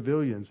innocent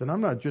civilians. And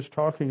I'm not just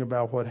talking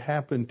about what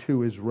happened to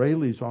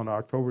Israelis on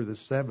October the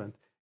 7th.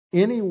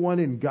 Anyone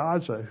in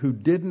Gaza who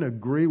didn't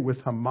agree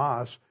with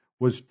Hamas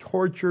was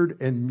tortured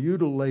and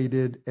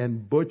mutilated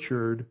and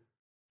butchered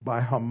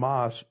by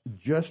Hamas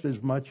just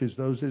as much as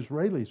those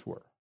Israelis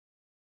were.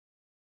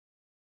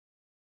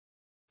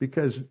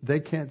 Because they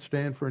can't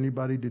stand for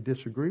anybody to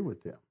disagree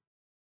with them.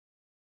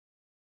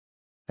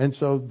 And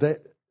so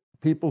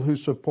people who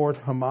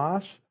support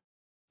Hamas,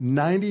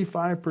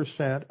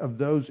 95% of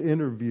those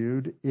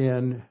interviewed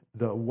in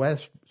the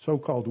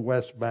so-called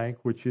West Bank,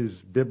 which is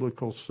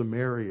biblical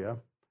Samaria,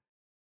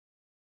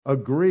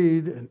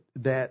 agreed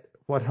that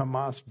what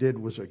Hamas did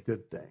was a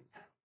good thing,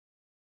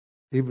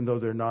 even though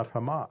they're not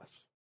Hamas.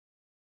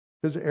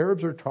 Because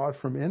Arabs are taught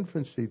from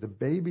infancy, the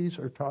babies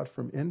are taught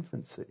from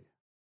infancy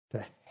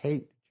to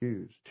hate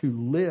Jews, to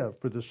live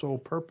for the sole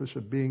purpose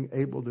of being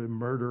able to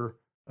murder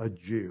a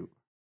Jew.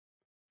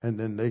 And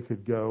then they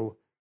could go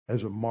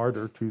as a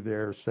martyr to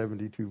their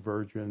 72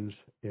 virgins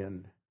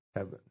in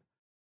heaven.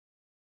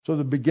 So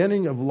the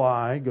beginning of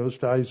lie goes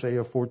to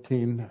Isaiah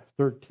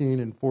 14:13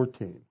 and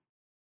 14,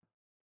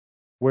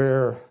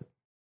 where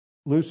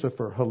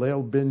Lucifer,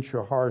 Halel bin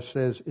Shahar,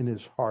 says in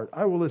his heart,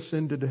 I will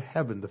ascend into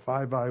heaven, the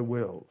 5 I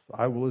wills.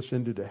 I will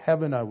ascend into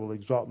heaven, I will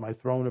exalt my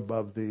throne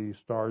above the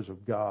stars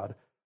of God.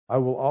 I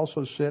will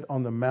also sit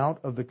on the mount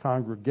of the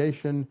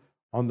congregation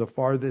on the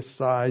farthest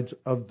sides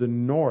of the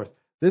north.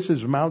 This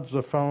is Mount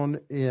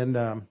Zaphon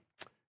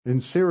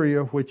in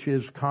Syria, which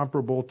is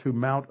comparable to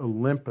Mount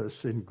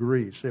Olympus in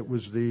Greece. It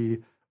was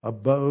the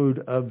abode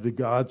of the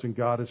gods and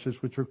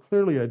goddesses, which are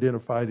clearly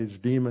identified as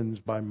demons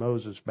by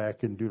Moses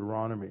back in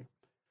Deuteronomy.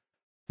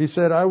 He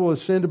said, I will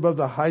ascend above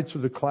the heights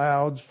of the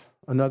clouds,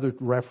 another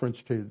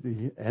reference to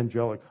the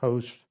angelic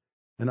host,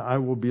 and I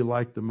will be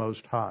like the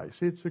Most High.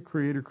 See, it's a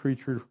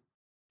creator-creature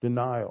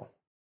denial.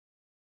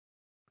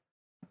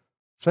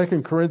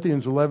 2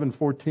 Corinthians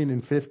 11:14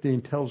 and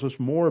 15 tells us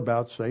more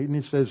about Satan.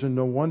 He says, and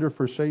no wonder,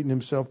 for Satan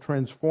himself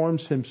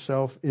transforms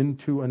himself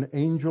into an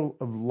angel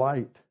of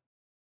light.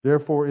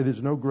 Therefore, it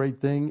is no great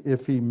thing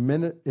if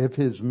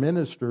his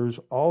ministers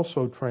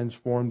also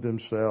transform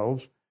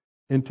themselves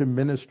into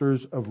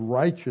ministers of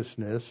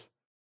righteousness,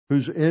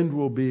 whose end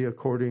will be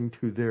according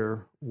to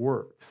their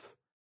works.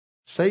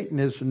 Satan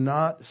is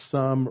not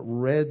some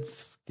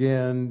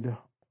red-skinned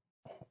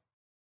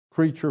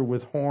creature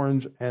with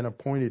horns and a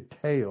pointed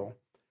tail.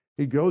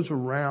 He goes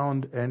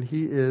around and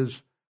he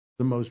is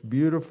the most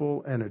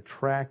beautiful and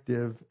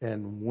attractive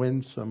and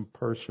winsome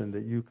person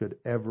that you could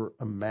ever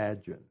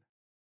imagine.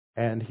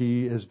 And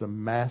he is the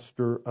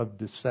master of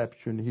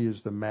deception. He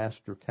is the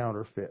master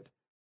counterfeit.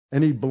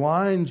 And he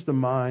blinds the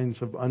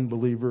minds of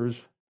unbelievers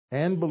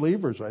and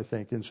believers, I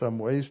think, in some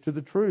ways, to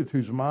the truth,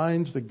 whose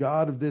minds the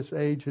God of this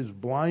age has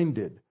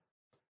blinded,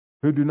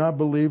 who do not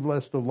believe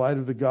lest the light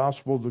of the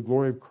gospel, the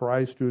glory of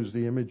Christ, who is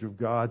the image of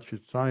God,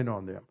 should shine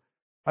on them.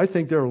 I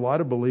think there are a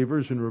lot of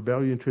believers in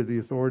rebellion to the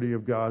authority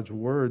of God's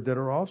word that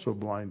are also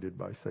blinded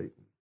by Satan.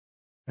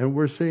 And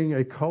we're seeing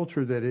a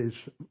culture that is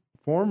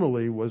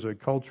formerly was a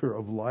culture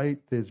of light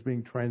that is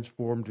being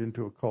transformed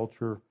into a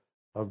culture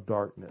of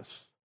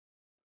darkness.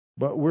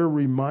 But we're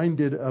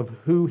reminded of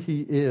who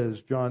he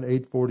is, John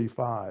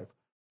 8:45.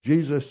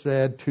 Jesus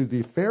said to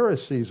the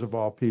Pharisees of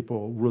all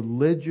people,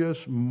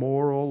 religious,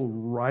 moral,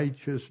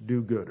 righteous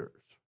do-gooders,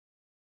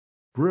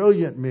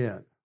 brilliant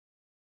men,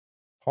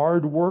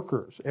 hard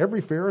workers.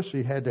 Every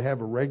Pharisee had to have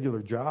a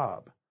regular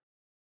job,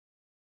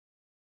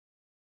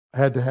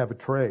 had to have a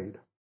trade.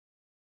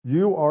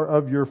 You are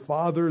of your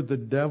father the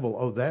devil.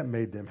 Oh, that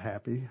made them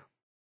happy.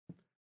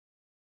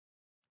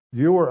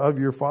 You are of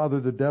your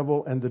father the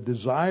devil, and the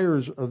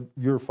desires of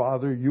your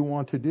father you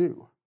want to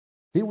do.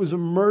 He was a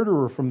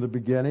murderer from the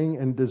beginning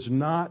and does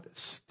not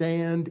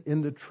stand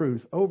in the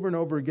truth. Over and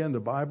over again, the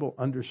Bible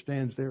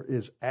understands there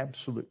is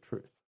absolute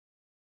truth.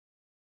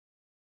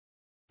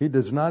 He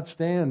does not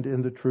stand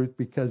in the truth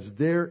because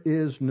there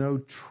is no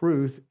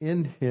truth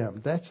in him.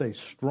 That's a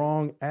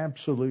strong,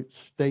 absolute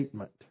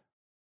statement.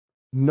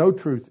 No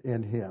truth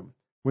in him.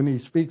 When he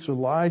speaks a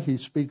lie, he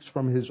speaks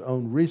from his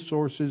own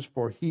resources,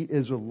 for he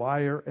is a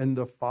liar and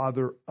the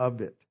father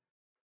of it.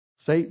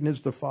 Satan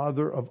is the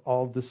father of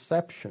all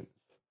deception.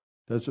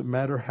 Doesn't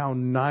matter how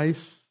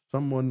nice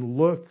someone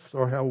looks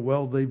or how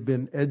well they've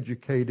been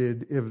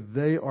educated, if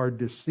they are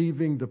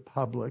deceiving the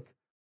public,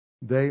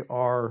 they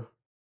are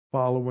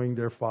following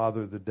their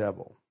father, the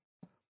devil.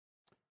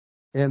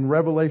 In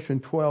Revelation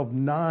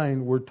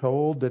 12:9, we're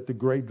told that the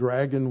great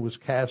dragon was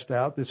cast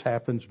out. This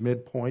happens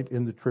midpoint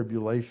in the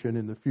tribulation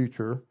in the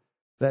future.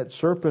 That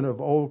serpent of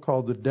old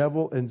called the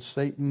devil and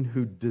Satan,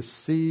 who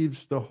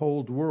deceives the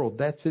whole world.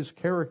 That's his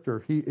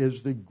character. He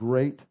is the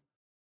great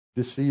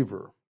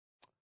deceiver.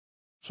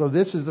 So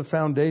this is the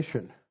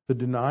foundation, the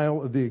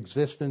denial of the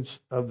existence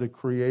of the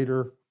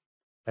Creator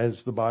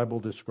as the Bible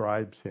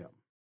describes him.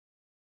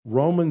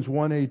 Romans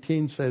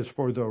 1:18 says,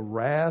 "For the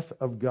wrath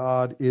of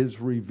God is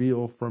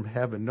revealed from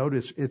heaven."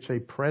 Notice it's a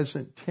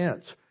present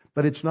tense,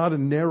 but it's not a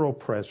narrow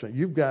present.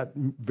 You've got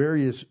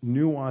various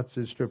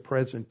nuances to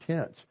present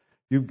tense.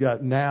 You've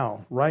got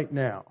now, right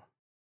now.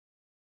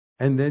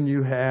 And then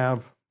you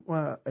have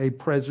a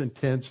present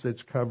tense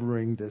that's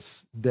covering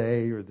this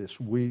day or this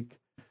week.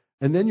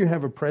 And then you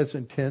have a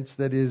present tense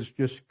that is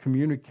just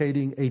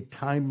communicating a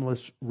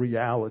timeless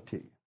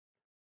reality.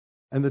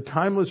 And the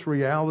timeless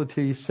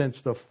reality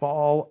since the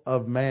fall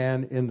of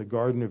man in the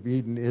Garden of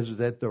Eden is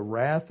that the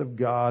wrath of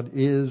God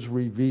is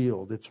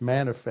revealed. It's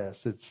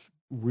manifest. It's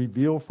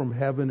revealed from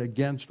heaven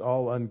against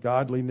all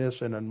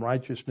ungodliness and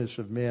unrighteousness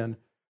of men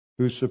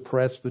who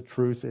suppress the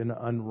truth in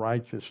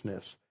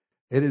unrighteousness.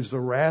 It is the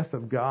wrath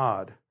of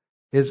God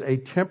is a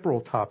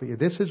temporal topic.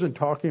 This isn't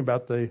talking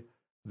about the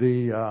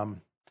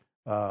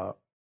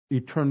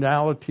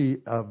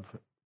eternality of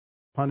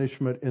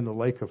punishment in the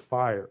lake of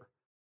fire.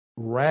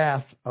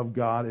 Wrath of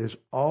God is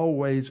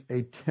always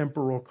a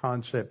temporal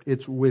concept.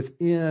 It's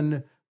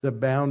within the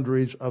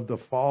boundaries of the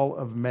fall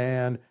of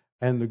man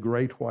and the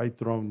great white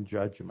throne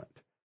judgment.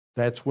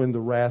 That's when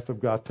the wrath of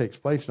God takes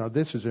place. Now,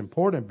 this is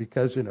important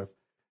because in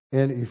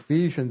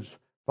Ephesians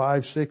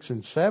 5, 6,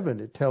 and 7,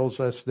 it tells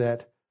us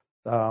that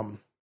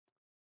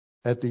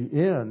at the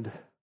end,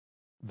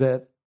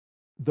 that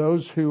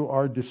those who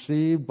are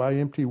deceived by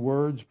empty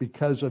words,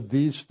 because of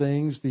these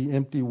things, the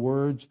empty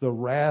words, the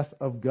wrath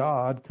of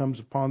God comes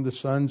upon the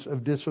sons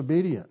of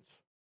disobedience.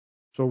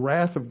 So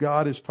wrath of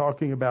God is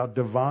talking about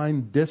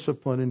divine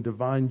discipline and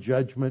divine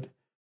judgment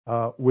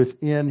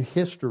within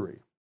history.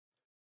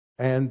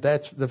 And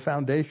that's the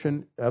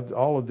foundation of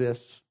all of this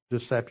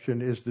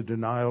deception, is the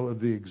denial of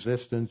the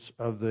existence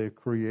of the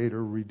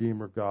Creator,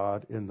 Redeemer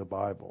God in the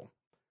Bible.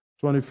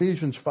 So in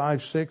Ephesians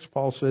 5, 6,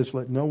 Paul says,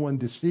 "Let no one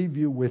deceive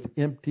you with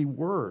empty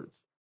words."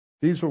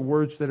 These are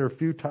words that are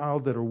futile,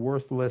 that are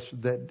worthless,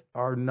 that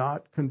are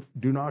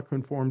do not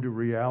conform to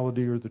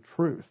reality or the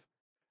truth.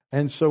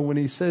 And so when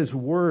he says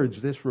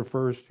words, this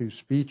refers to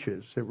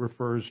speeches. It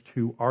refers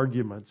to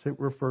arguments. It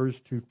refers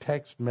to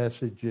text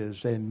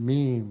messages and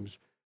memes.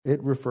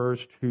 It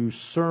refers to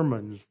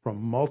sermons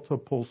from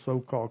multiple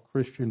so-called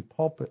Christian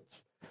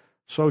pulpits,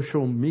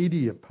 social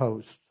media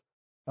posts,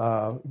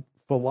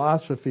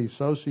 philosophy,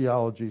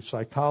 sociology,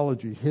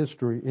 psychology,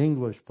 history,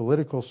 English,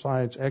 political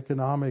science,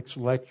 economics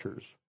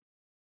lectures.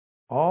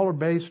 All are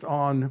based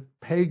on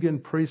pagan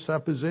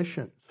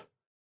presuppositions.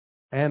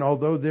 And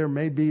although there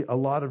may be a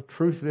lot of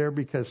truth there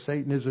because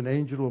Satan is an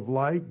angel of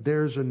light,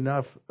 there's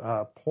enough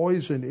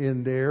poison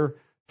in there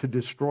to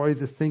destroy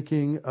the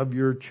thinking of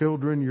your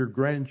children, your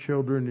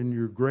grandchildren, and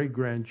your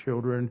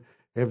great-grandchildren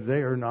if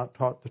they are not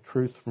taught the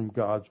truth from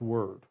God's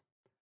Word.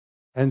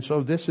 And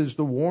so this is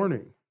the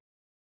warning,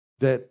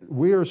 that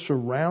we are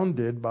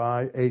surrounded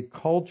by a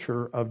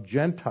culture of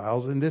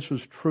Gentiles, and this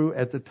was true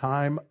at the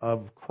time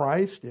of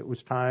Christ, it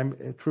was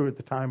true at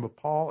the time of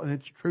Paul, and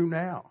it's true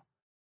now.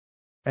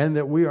 And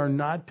that we are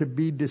not to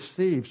be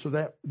deceived. So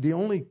that the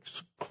only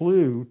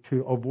clue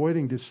to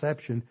avoiding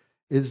deception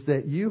is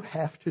that you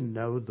have to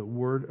know the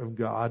Word of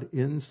God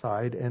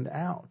inside and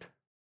out.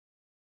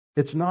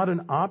 It's not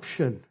an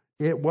option.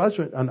 It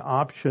wasn't an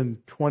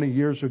option 20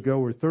 years ago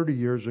or 30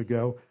 years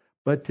ago.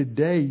 But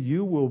today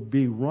you will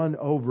be run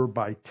over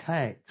by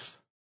tanks,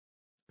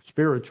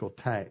 spiritual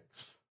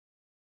tanks,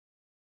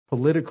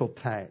 political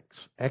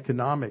tanks,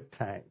 economic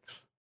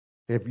tanks,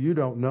 if you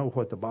don't know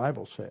what the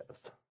Bible says,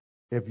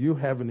 if you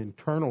haven't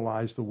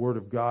internalized the Word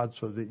of God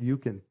so that you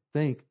can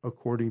think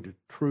according to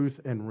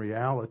truth and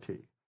reality.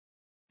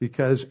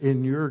 Because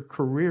in your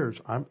careers,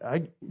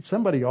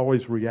 somebody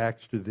always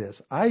reacts to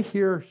this. I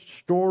hear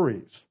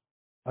stories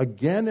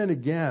again and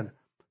again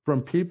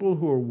from people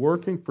who are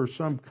working for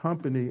some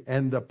company,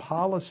 and the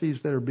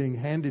policies that are being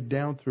handed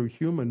down through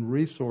human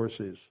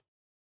resources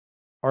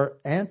are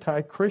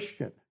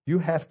anti-Christian. You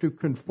have to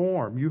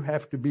conform. You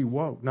have to be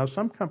woke. Now,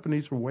 some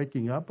companies are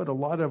waking up, but a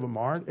lot of them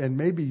aren't. And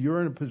maybe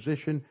you're in a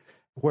position,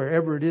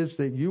 wherever it is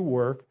that you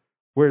work,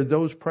 where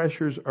those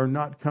pressures are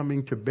not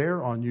coming to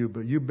bear on you,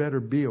 but you better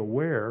be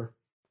aware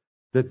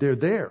that they're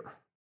there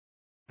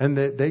and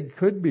that they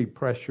could be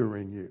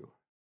pressuring you.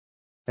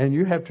 And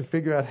you have to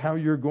figure out how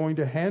you're going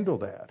to handle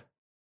that.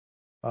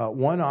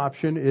 One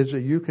option is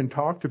that you can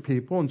talk to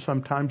people, and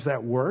sometimes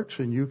that works,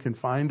 and you can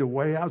find a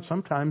way out.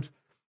 Sometimes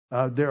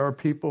there are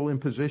people in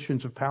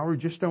positions of power who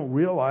just don't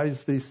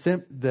realize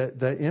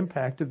the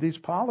impact of these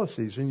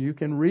policies, and you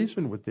can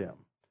reason with them.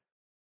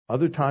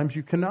 Other times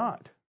you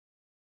cannot.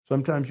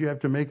 Sometimes you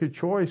have to make a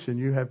choice, and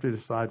you have to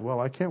decide, well,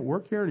 I can't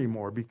work here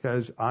anymore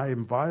because I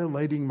am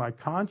violating my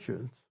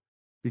conscience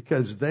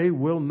because they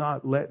will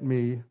not let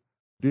me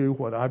do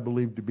what I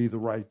believe to be the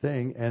right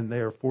thing, and they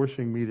are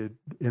forcing me to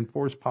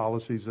enforce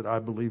policies that I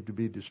believe to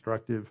be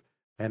destructive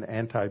and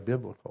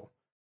anti-biblical.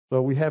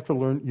 So we have to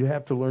learn. You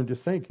have to learn to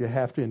think. You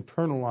have to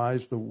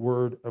internalize the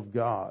Word of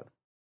God.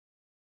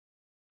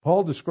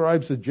 Paul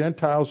describes the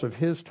Gentiles of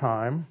his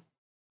time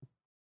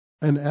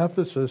in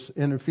Ephesus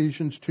in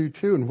Ephesians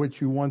 2:2, in which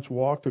you once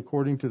walked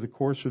according to the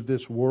course of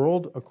this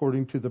world,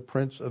 according to the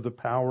prince of the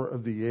power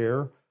of the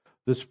air,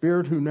 the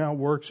spirit who now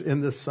works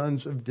in the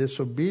sons of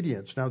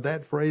disobedience. Now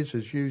that phrase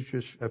is used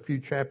just a few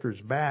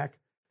chapters back,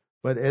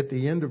 but at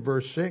the end of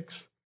verse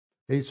 6,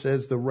 he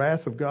says, the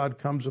wrath of God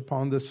comes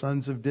upon the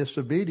sons of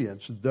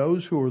disobedience,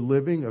 those who are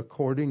living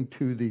according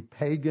to the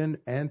pagan,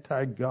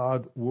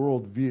 anti-God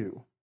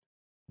worldview.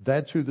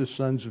 That's who the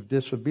sons of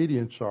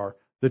disobedience are.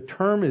 The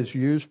term is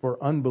used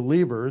for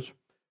unbelievers,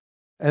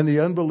 and the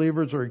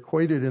unbelievers are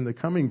equated in the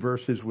coming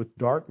verses with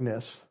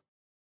darkness,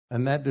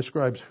 and that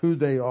describes who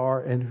they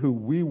are and who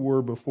we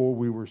were before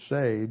we were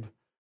saved.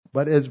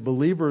 But as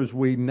believers,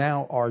 we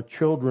now are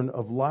children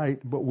of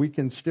light, but we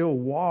can still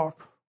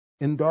walk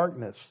in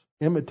darkness,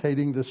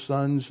 imitating the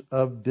sons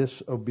of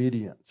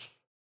disobedience.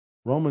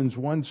 Romans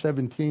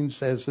 1:17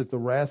 says that the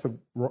wrath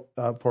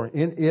for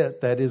in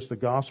it, that is the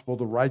gospel,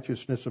 the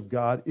righteousness of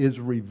God is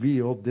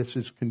revealed. This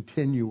is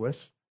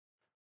continuous.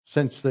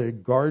 Since the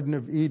Garden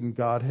of Eden,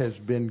 God has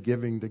been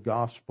giving the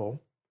gospel.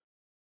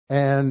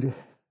 And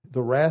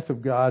the wrath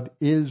of God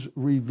is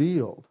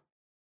revealed.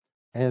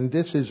 And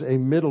this is a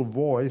middle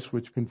voice,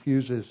 which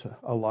confuses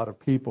a lot of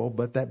people,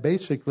 but that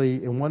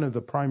basically, in one of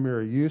the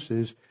primary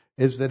uses,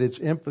 is that it's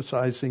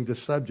emphasizing the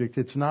subject.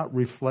 It's not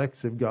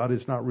reflexive. God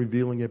is not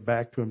revealing it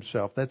back to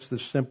himself. That's the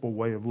simple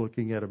way of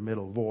looking at a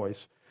middle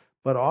voice.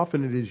 But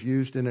often it is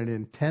used in an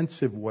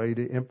intensive way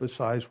to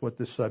emphasize what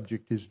the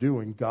subject is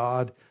doing.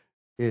 God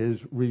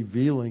is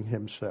revealing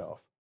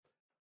himself.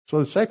 So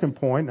the second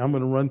point, I'm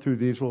going to run through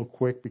these real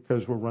quick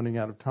because we're running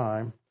out of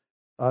time.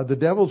 The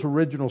devil's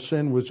original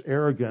sin was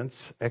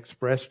arrogance,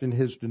 expressed in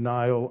his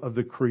denial of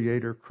the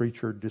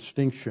creator-creature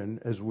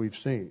distinction, as we've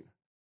seen.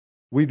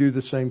 We do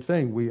the same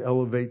thing. We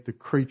elevate the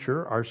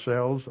creature,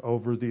 ourselves,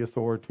 over the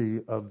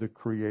authority of the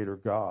Creator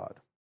God.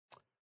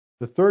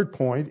 The third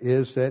point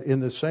is that in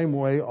the same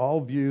way, all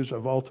views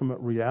of ultimate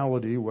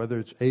reality, whether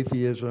it's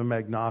atheism,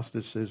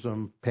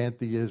 agnosticism,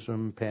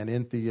 pantheism,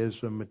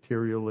 panentheism,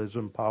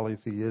 materialism,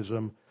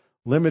 polytheism,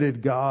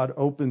 limited God,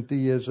 open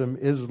theism,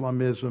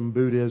 Islamism,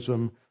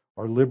 Buddhism,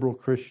 or liberal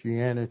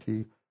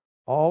Christianity,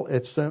 all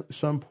at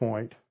some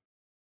point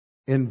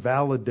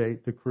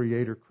invalidate the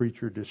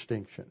creator-creature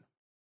distinction.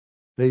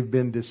 They've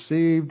been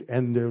deceived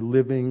and they're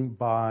living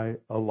by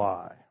a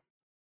lie.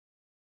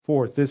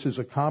 Fourth, this is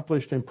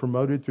accomplished and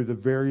promoted through the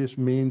various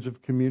means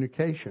of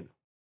communication.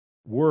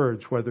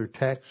 Words, whether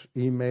text,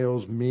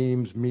 emails,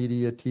 memes,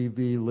 media,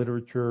 TV,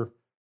 literature.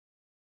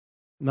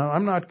 Now,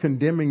 I'm not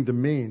condemning the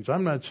means.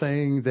 I'm not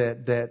saying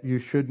that you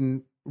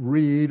shouldn't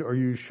read or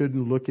you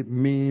shouldn't look at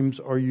memes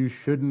or you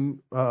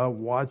shouldn't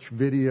watch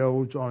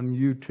videos on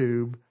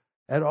YouTube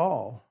at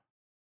all.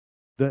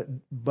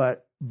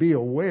 But be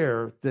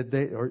aware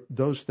that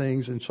those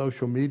things in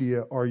social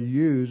media are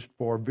used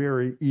for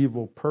very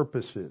evil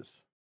purposes.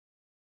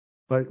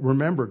 But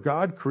remember,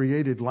 God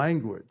created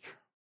language,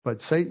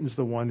 but Satan's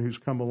the one who's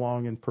come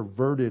along and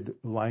perverted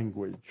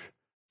language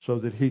so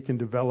that he can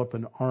develop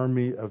an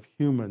army of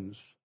humans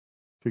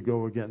to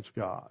go against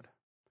God.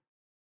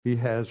 He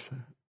has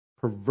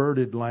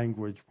perverted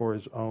language for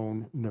his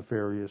own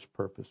nefarious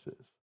purposes.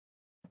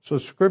 So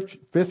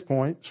fifth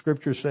point,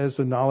 Scripture says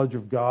the knowledge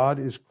of God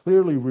is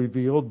clearly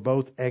revealed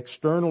both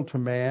external to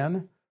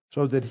man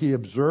so that he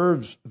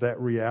observes that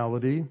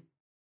reality,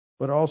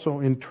 but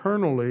also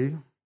internally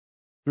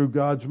through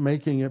God's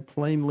making it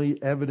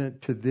plainly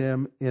evident to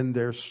them in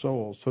their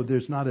souls. So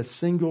there's not a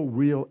single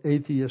real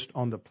atheist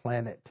on the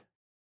planet.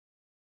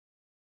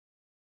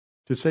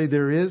 To say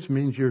there is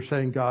means you're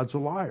saying God's a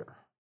liar.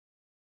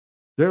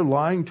 They're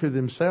lying to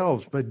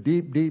themselves, but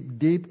deep, deep,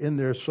 deep in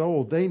their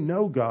soul, they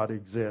know God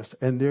exists,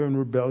 and they're in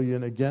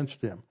rebellion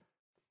against him.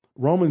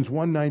 Romans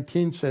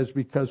 1:19 says,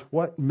 because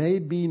what may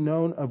be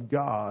known of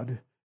God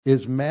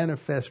is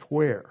manifest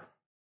where?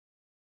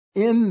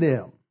 In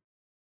them.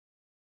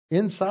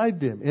 Inside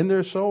them, in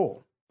their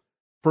soul.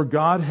 For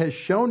God has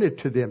shown it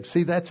to them.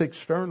 See, that's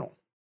external.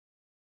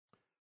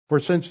 For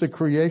since the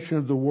creation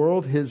of the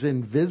world, his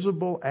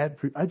invisible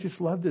attributes, I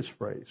just love this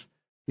phrase,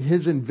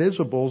 his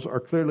invisibles are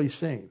clearly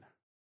seen.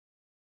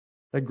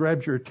 That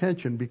grabs your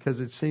attention because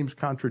it seems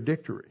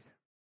contradictory.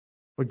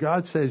 But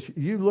God says,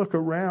 you look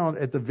around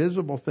at the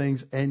visible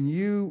things and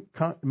you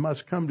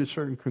must come to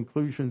certain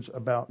conclusions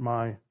about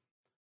my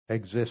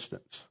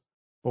existence.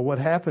 But what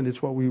happened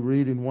is what we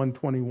read in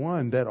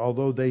 121, that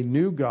although they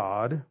knew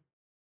God,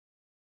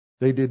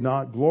 they did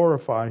not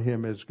glorify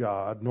him as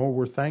God, nor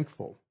were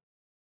thankful.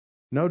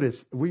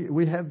 Notice,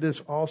 we have this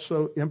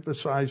also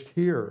emphasized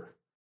here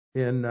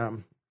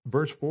in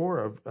verse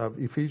 4 of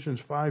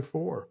Ephesians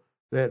 5:4.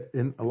 That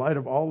in light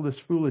of all this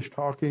foolish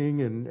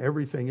talking and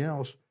everything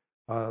else,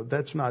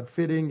 That's not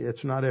fitting.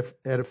 It's not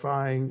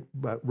edifying,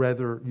 but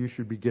rather you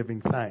should be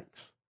giving thanks.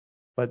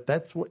 But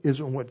that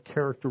isn't what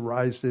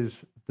characterizes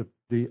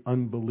the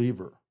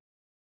unbeliever.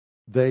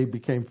 They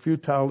became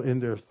futile in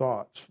their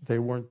thoughts. They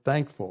weren't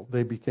thankful.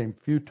 They became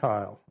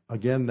futile.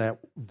 Again,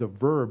 the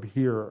verb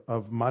here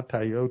of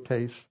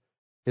mataiotes,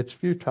 it's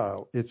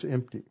futile. It's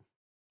empty.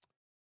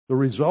 The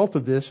result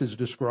of this is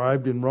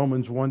described in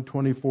Romans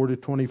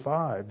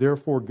 1:24-25.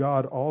 Therefore,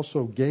 God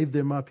also gave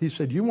them up. He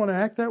said, you want to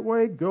act that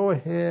way? Go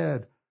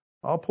ahead.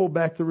 I'll pull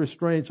back the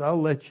restraints.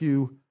 I'll let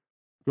you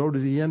go to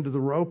the end of the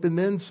rope and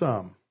then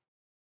some.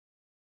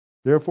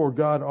 Therefore,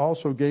 God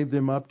also gave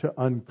them up to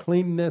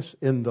uncleanness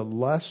in the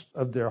lust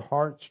of their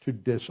hearts to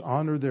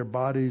dishonor their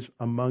bodies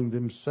among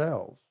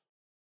themselves,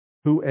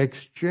 who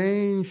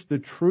exchanged the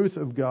truth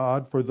of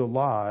God for the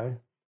lie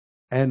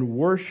and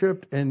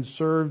worshipped and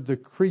served the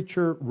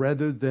creature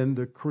rather than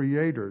the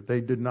Creator.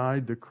 They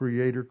denied the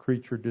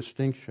Creator-creature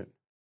distinction,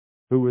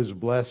 who is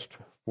blessed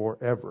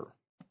forever.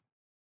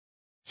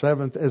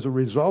 Seventh, as a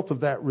result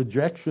of that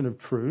rejection of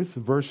truth,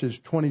 verses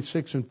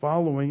 26 and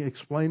following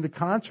explain the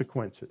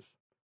consequences,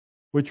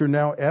 which are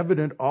now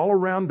evident all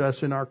around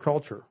us in our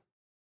culture.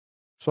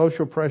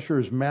 Social pressure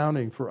is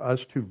mounting for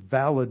us to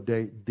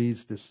validate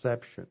these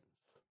deceptions.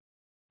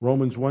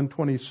 Romans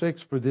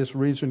 1:26, for this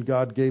reason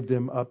God gave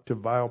them up to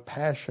vile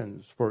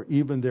passions, for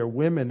even their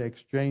women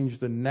exchanged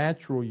the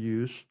natural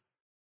use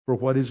for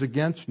what is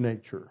against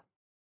nature.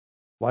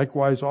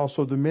 Likewise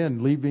also the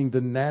men, leaving the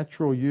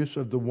natural use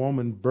of the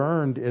woman,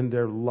 burned in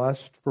their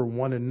lust for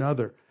one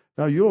another.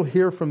 Now you'll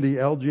hear from the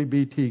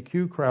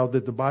LGBTQ crowd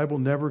that the Bible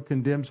never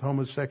condemns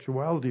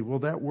homosexuality. Well,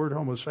 that word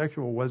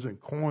homosexual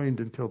wasn't coined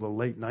until the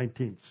late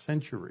 19th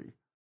century.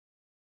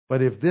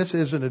 But if this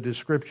isn't a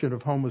description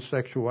of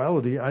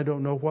homosexuality, I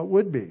don't know what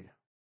would be.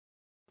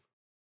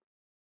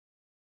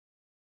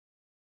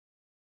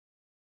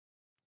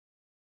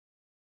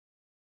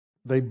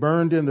 They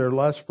burned in their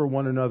lust for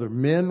one another,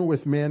 men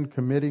with men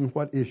committing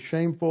what is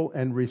shameful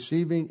and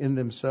receiving in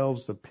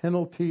themselves the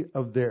penalty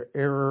of their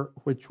error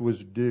which was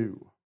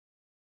due.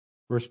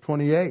 Verse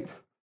 28,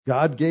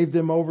 God gave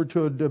them over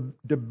to a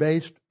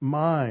debased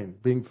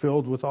mind, being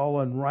filled with all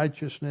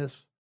unrighteousness,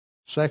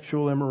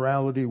 sexual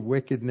immorality,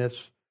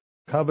 wickedness,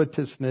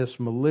 covetousness,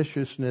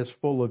 maliciousness,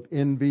 full of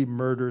envy,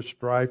 murder,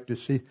 strife,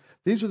 deceit.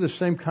 These are the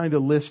same kind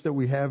of lists that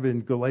we have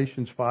in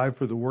Galatians 5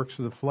 for the works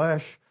of the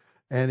flesh,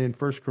 and in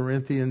 1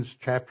 Corinthians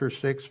chapter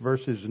 6,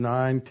 verses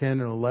 9, 10,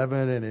 and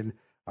 11, and in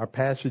our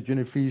passage in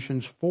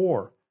Ephesians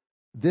 4.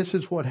 This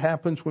is what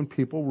happens when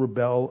people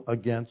rebel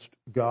against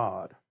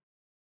God.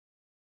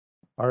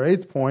 Our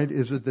eighth point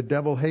is that the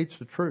devil hates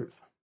the truth.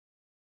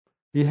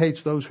 He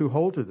hates those who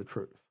hold to the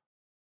truth.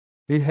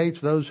 He hates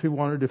those who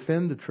want to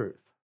defend the truth.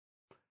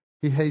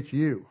 He hates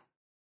you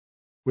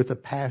with a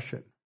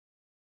passion.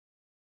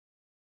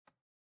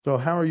 So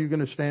how are you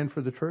going to stand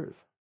for the truth?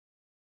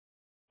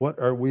 What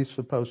are we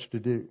supposed to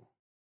do?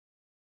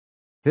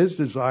 His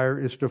desire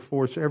is to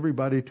force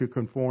everybody to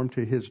conform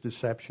to his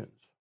deceptions.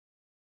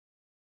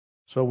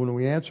 So when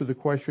we answer the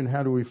question,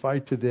 how do we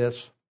fight to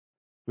this?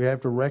 We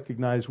have to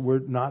recognize we're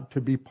not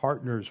to be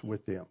partners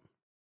with them.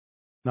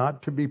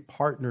 Not to be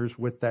partners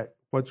with that,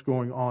 what's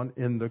going on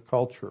in the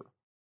culture.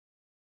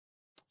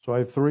 So I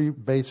have three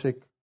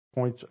basic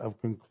points of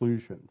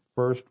conclusion.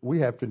 First, we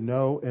have to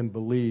know and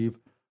believe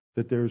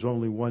that there's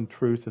only one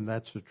truth, and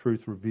that's the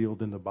truth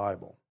revealed in the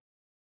Bible.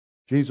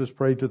 Jesus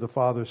prayed to the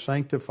Father,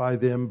 sanctify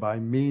them by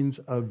means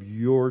of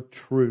your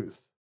truth.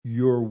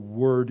 Your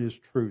word is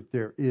truth.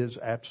 There is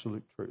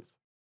absolute truth.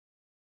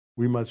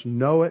 We must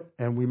know it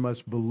and we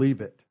must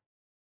believe it.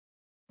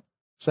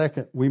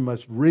 Second, we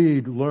must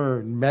read,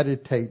 learn,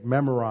 meditate,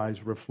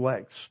 memorize,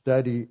 reflect,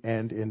 study,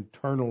 and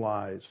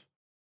internalize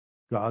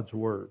God's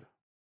word.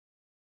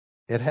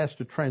 It has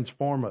to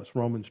transform us,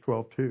 Romans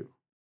 12:2,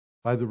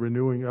 by the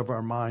renewing of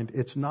our mind.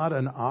 It's not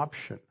an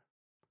option.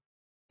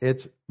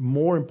 It's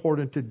more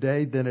important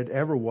today than it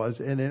ever was,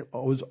 and it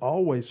was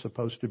always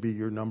supposed to be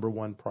your number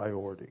one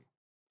priority.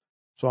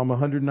 Psalm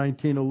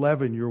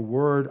 119:11, your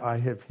word I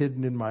have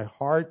hidden in my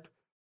heart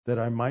that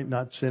I might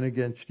not sin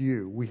against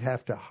you. We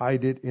have to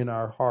hide it in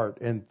our heart.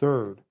 And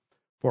third,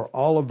 for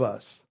all of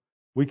us,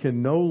 we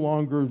can no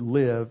longer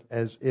live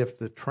as if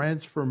the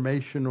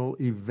transformational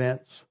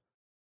events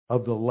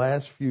of the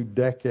last few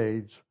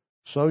decades,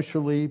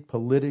 socially,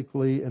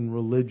 politically, and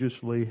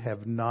religiously,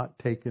 have not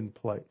taken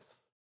place.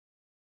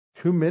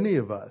 Too many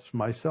of us,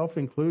 myself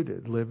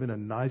included, live in a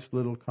nice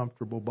little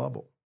comfortable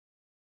bubble.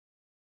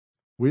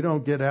 We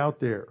don't get out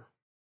there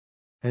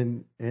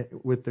and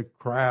with the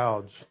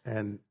crowds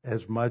and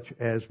as much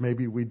as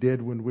maybe we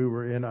did when we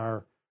were in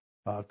our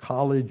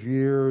college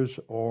years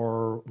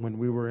or when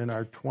we were in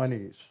our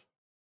 20s.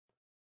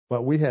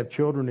 But we have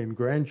children and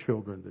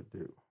grandchildren that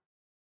do.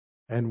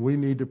 And we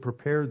need to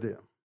prepare them.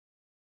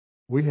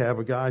 We have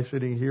a guy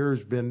sitting here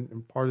who's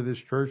been part of this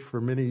church for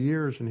many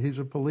years, and he's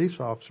a police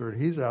officer,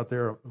 and he's out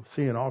there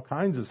seeing all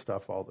kinds of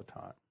stuff all the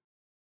time.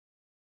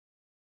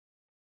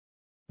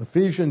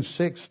 Ephesians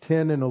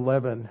 6:10 and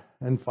 11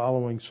 and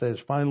following says,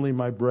 finally,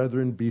 my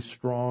brethren, be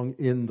strong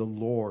in the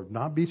Lord.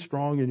 Not be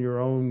strong in your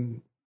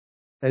own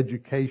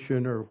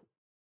education or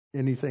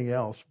anything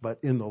else, but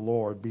in the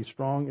Lord. Be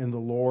strong in the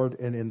Lord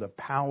and in the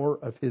power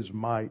of his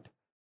might.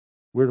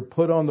 We're to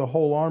put on the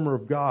whole armor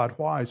of God.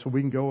 Why? So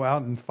we can go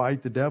out and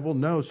fight the devil?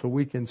 No, so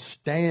we can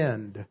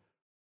stand,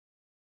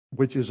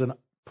 which is a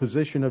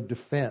position of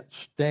defense.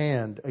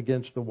 Stand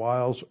against the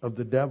wiles of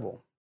the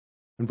devil.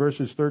 In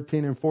verses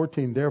 13 and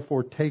 14,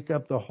 therefore take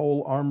up the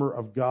whole armor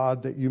of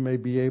God that you may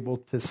be able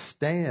to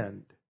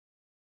stand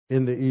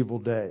in the evil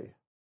day.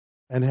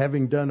 And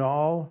having done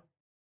all,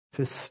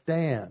 to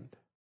stand.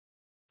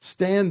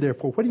 Stand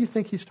therefore. What do you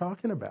think he's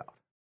talking about?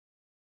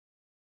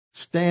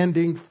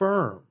 Standing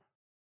firm.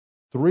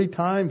 3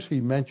 times he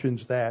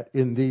mentions that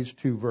in these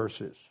 2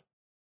 verses.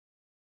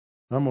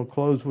 I'm going to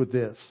close with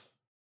this.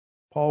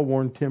 Paul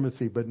warned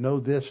Timothy, but know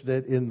this,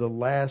 that in the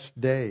last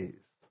days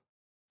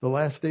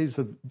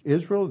of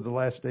Israel, or the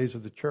last days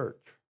of the church?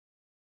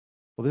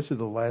 Well, this is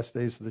the last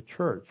days of the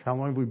church. How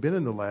long have we been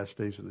in the last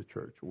days of the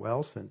church?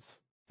 Well, since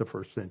the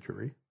 1st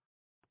century,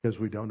 because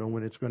we don't know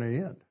when it's going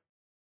to end.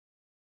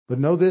 But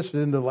know this,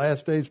 that in the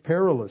last days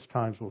perilous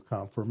times will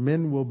come, for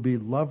men will be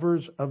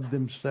lovers of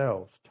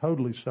themselves,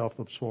 totally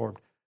self-absorbed.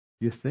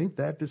 You think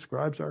that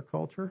describes our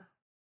culture?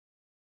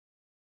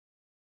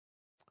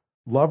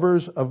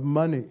 Lovers of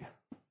money,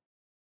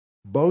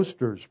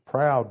 boasters,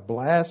 proud,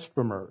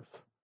 blasphemers,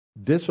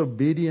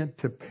 disobedient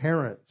to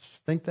parents.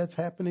 Think that's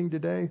happening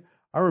today?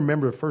 I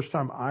remember the first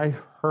time I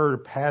heard a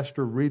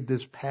pastor read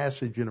this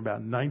passage in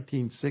about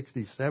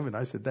 1967.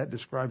 I said, that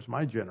describes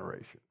my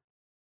generation.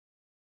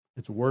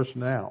 It's worse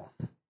now.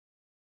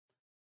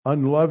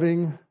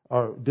 Unloving,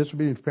 or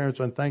disobedient to parents,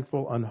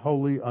 unthankful,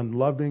 unholy,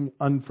 unloving,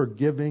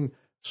 unforgiving,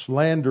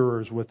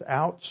 slanderers,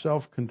 without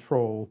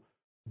self-control,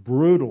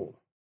 brutal,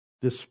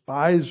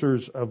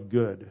 despisers of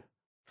good,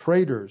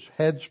 traitors,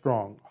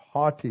 headstrong,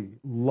 haughty,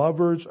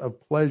 lovers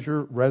of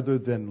pleasure rather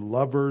than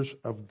lovers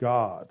of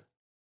God.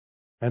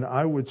 And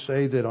I would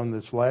say that on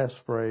this last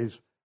phrase,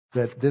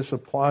 that this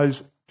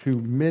applies to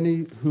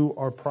many who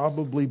are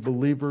probably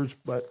believers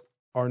but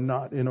are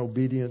not in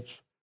obedience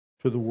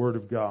to the Word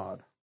of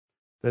God.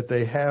 That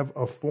they have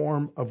a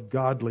form of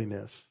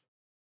godliness,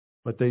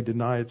 but they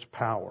deny its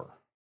power.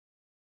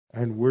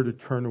 And we're to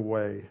turn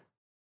away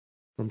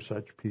from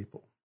such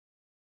people.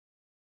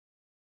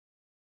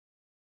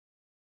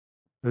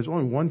 There's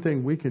only one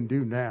thing we can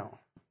do now.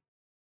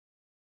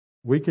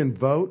 We can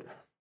vote.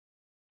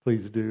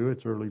 Please do.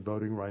 It's early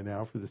voting right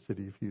now for the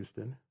city of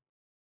Houston.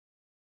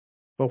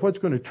 But what's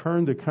going to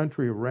turn the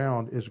country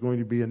around is going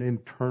to be an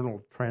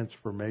internal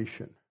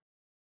transformation.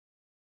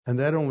 And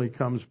that only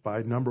comes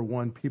by, number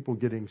 1, people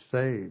getting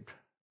saved.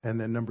 And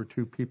then number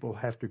 2, people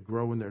have to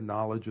grow in their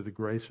knowledge of the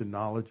grace and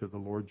knowledge of the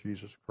Lord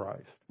Jesus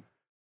Christ.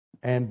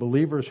 And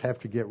believers have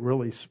to get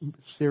really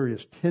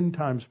serious, 10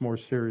 times more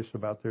serious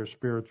about their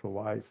spiritual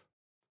life,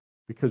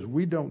 because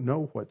we don't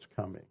know what's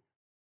coming.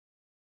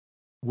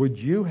 Would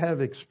you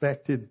have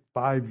expected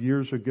 5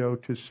 years ago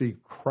to see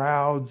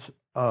crowds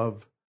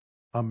of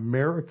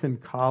American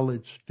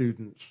college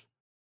students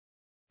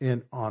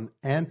on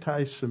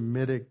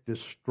anti-Semitic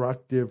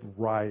destructive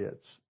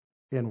riots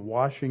in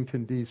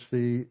Washington,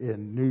 D.C.,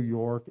 in New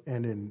York,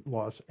 and in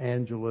Los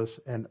Angeles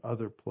and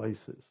other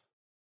places?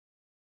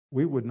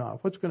 We would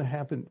not. What's going to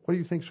happen? What do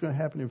you think is going to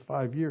happen in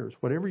 5 years?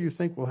 Whatever you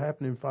think will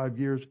happen in 5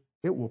 years,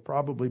 it will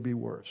probably be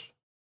worse.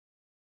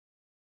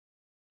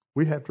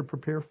 We have to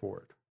prepare for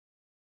it.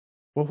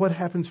 Well, what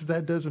happens if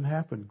that doesn't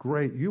happen?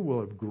 Great. You will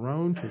have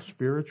grown to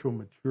spiritual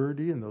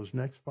maturity in those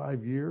next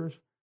 5 years,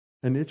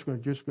 and it's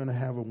just going to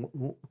have a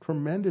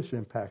tremendous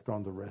impact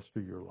on the rest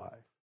of your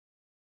life.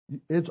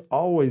 It's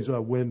always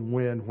a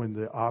win-win when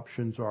the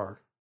options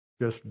are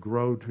just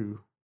grow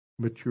to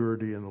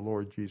maturity in the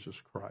Lord Jesus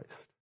Christ.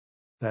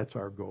 That's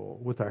our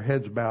goal, with our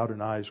heads bowed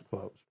and eyes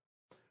closed.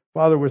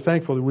 Father, we're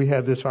thankful that we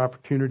have this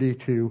opportunity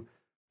to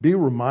be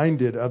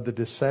reminded of the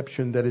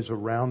deception that is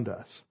around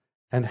us,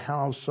 and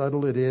how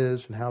subtle it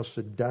is, and how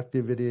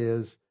seductive it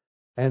is,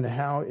 and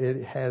how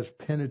it has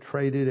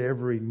penetrated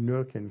every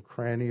nook and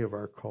cranny of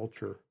our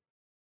culture,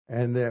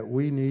 and that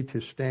we need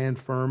to stand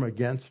firm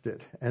against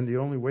it. And the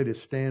only way to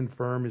stand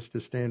firm is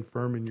to stand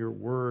firm in your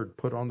word,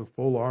 put on the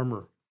full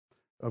armor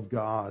of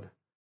God,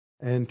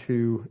 and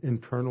to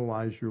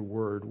internalize your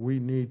word. We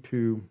need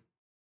to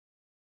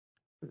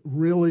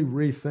really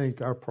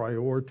rethink our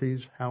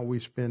priorities, how we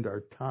spend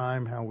our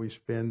time, how we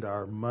spend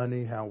our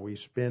money, how we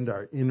spend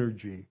our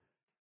energy,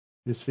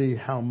 to see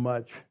how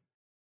much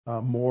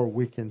more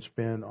we can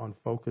spend on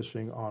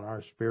focusing on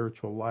our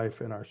spiritual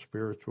life and our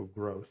spiritual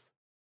growth.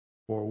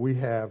 For we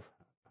have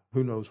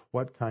who knows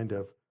what kind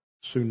of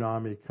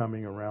tsunami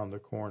coming around the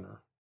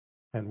corner,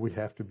 and we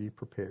have to be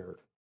prepared.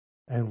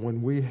 And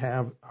when we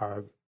have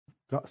our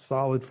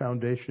solid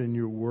foundation in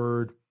your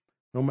word,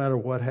 no matter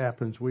what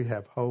happens, we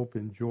have hope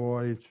and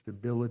joy and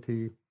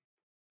stability.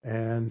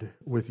 And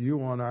with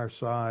you on our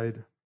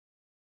side,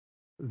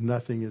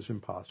 nothing is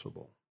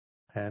impossible.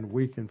 And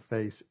we can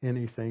face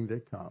anything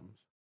that comes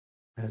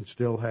and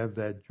still have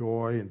that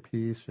joy and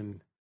peace and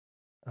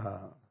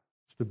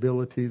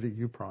stability that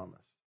you promise.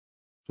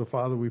 So,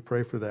 Father, we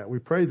pray for that. We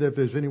pray that if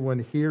there's anyone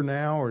here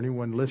now or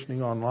anyone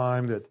listening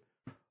online that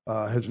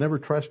has never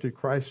trusted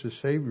Christ as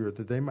Savior,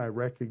 that they might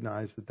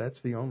recognize that that's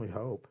the only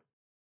hope.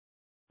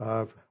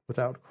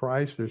 Without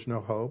Christ, there's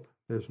no hope.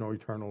 There's no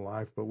eternal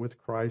life. But with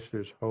Christ,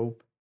 there's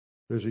hope.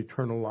 There's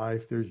eternal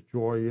life. There's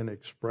joy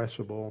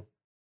inexpressible.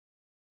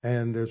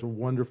 And there's a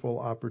wonderful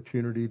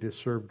opportunity to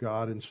serve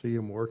God and see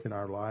Him work in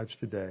our lives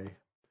today.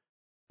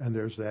 And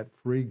there's that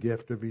free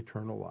gift of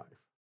eternal life.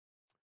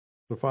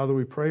 So, Father,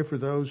 we pray for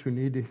those who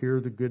need to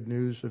hear the good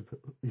news of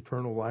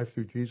eternal life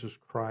through Jesus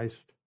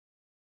Christ.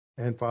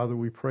 And, Father,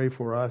 we pray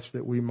for us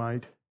that we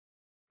might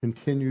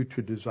continue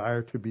to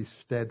desire to be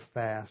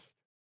steadfast,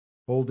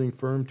 holding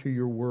firm to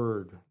your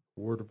word,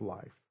 the word of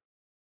life.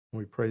 And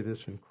we pray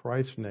this in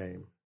Christ's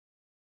name.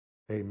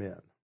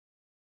 Amen.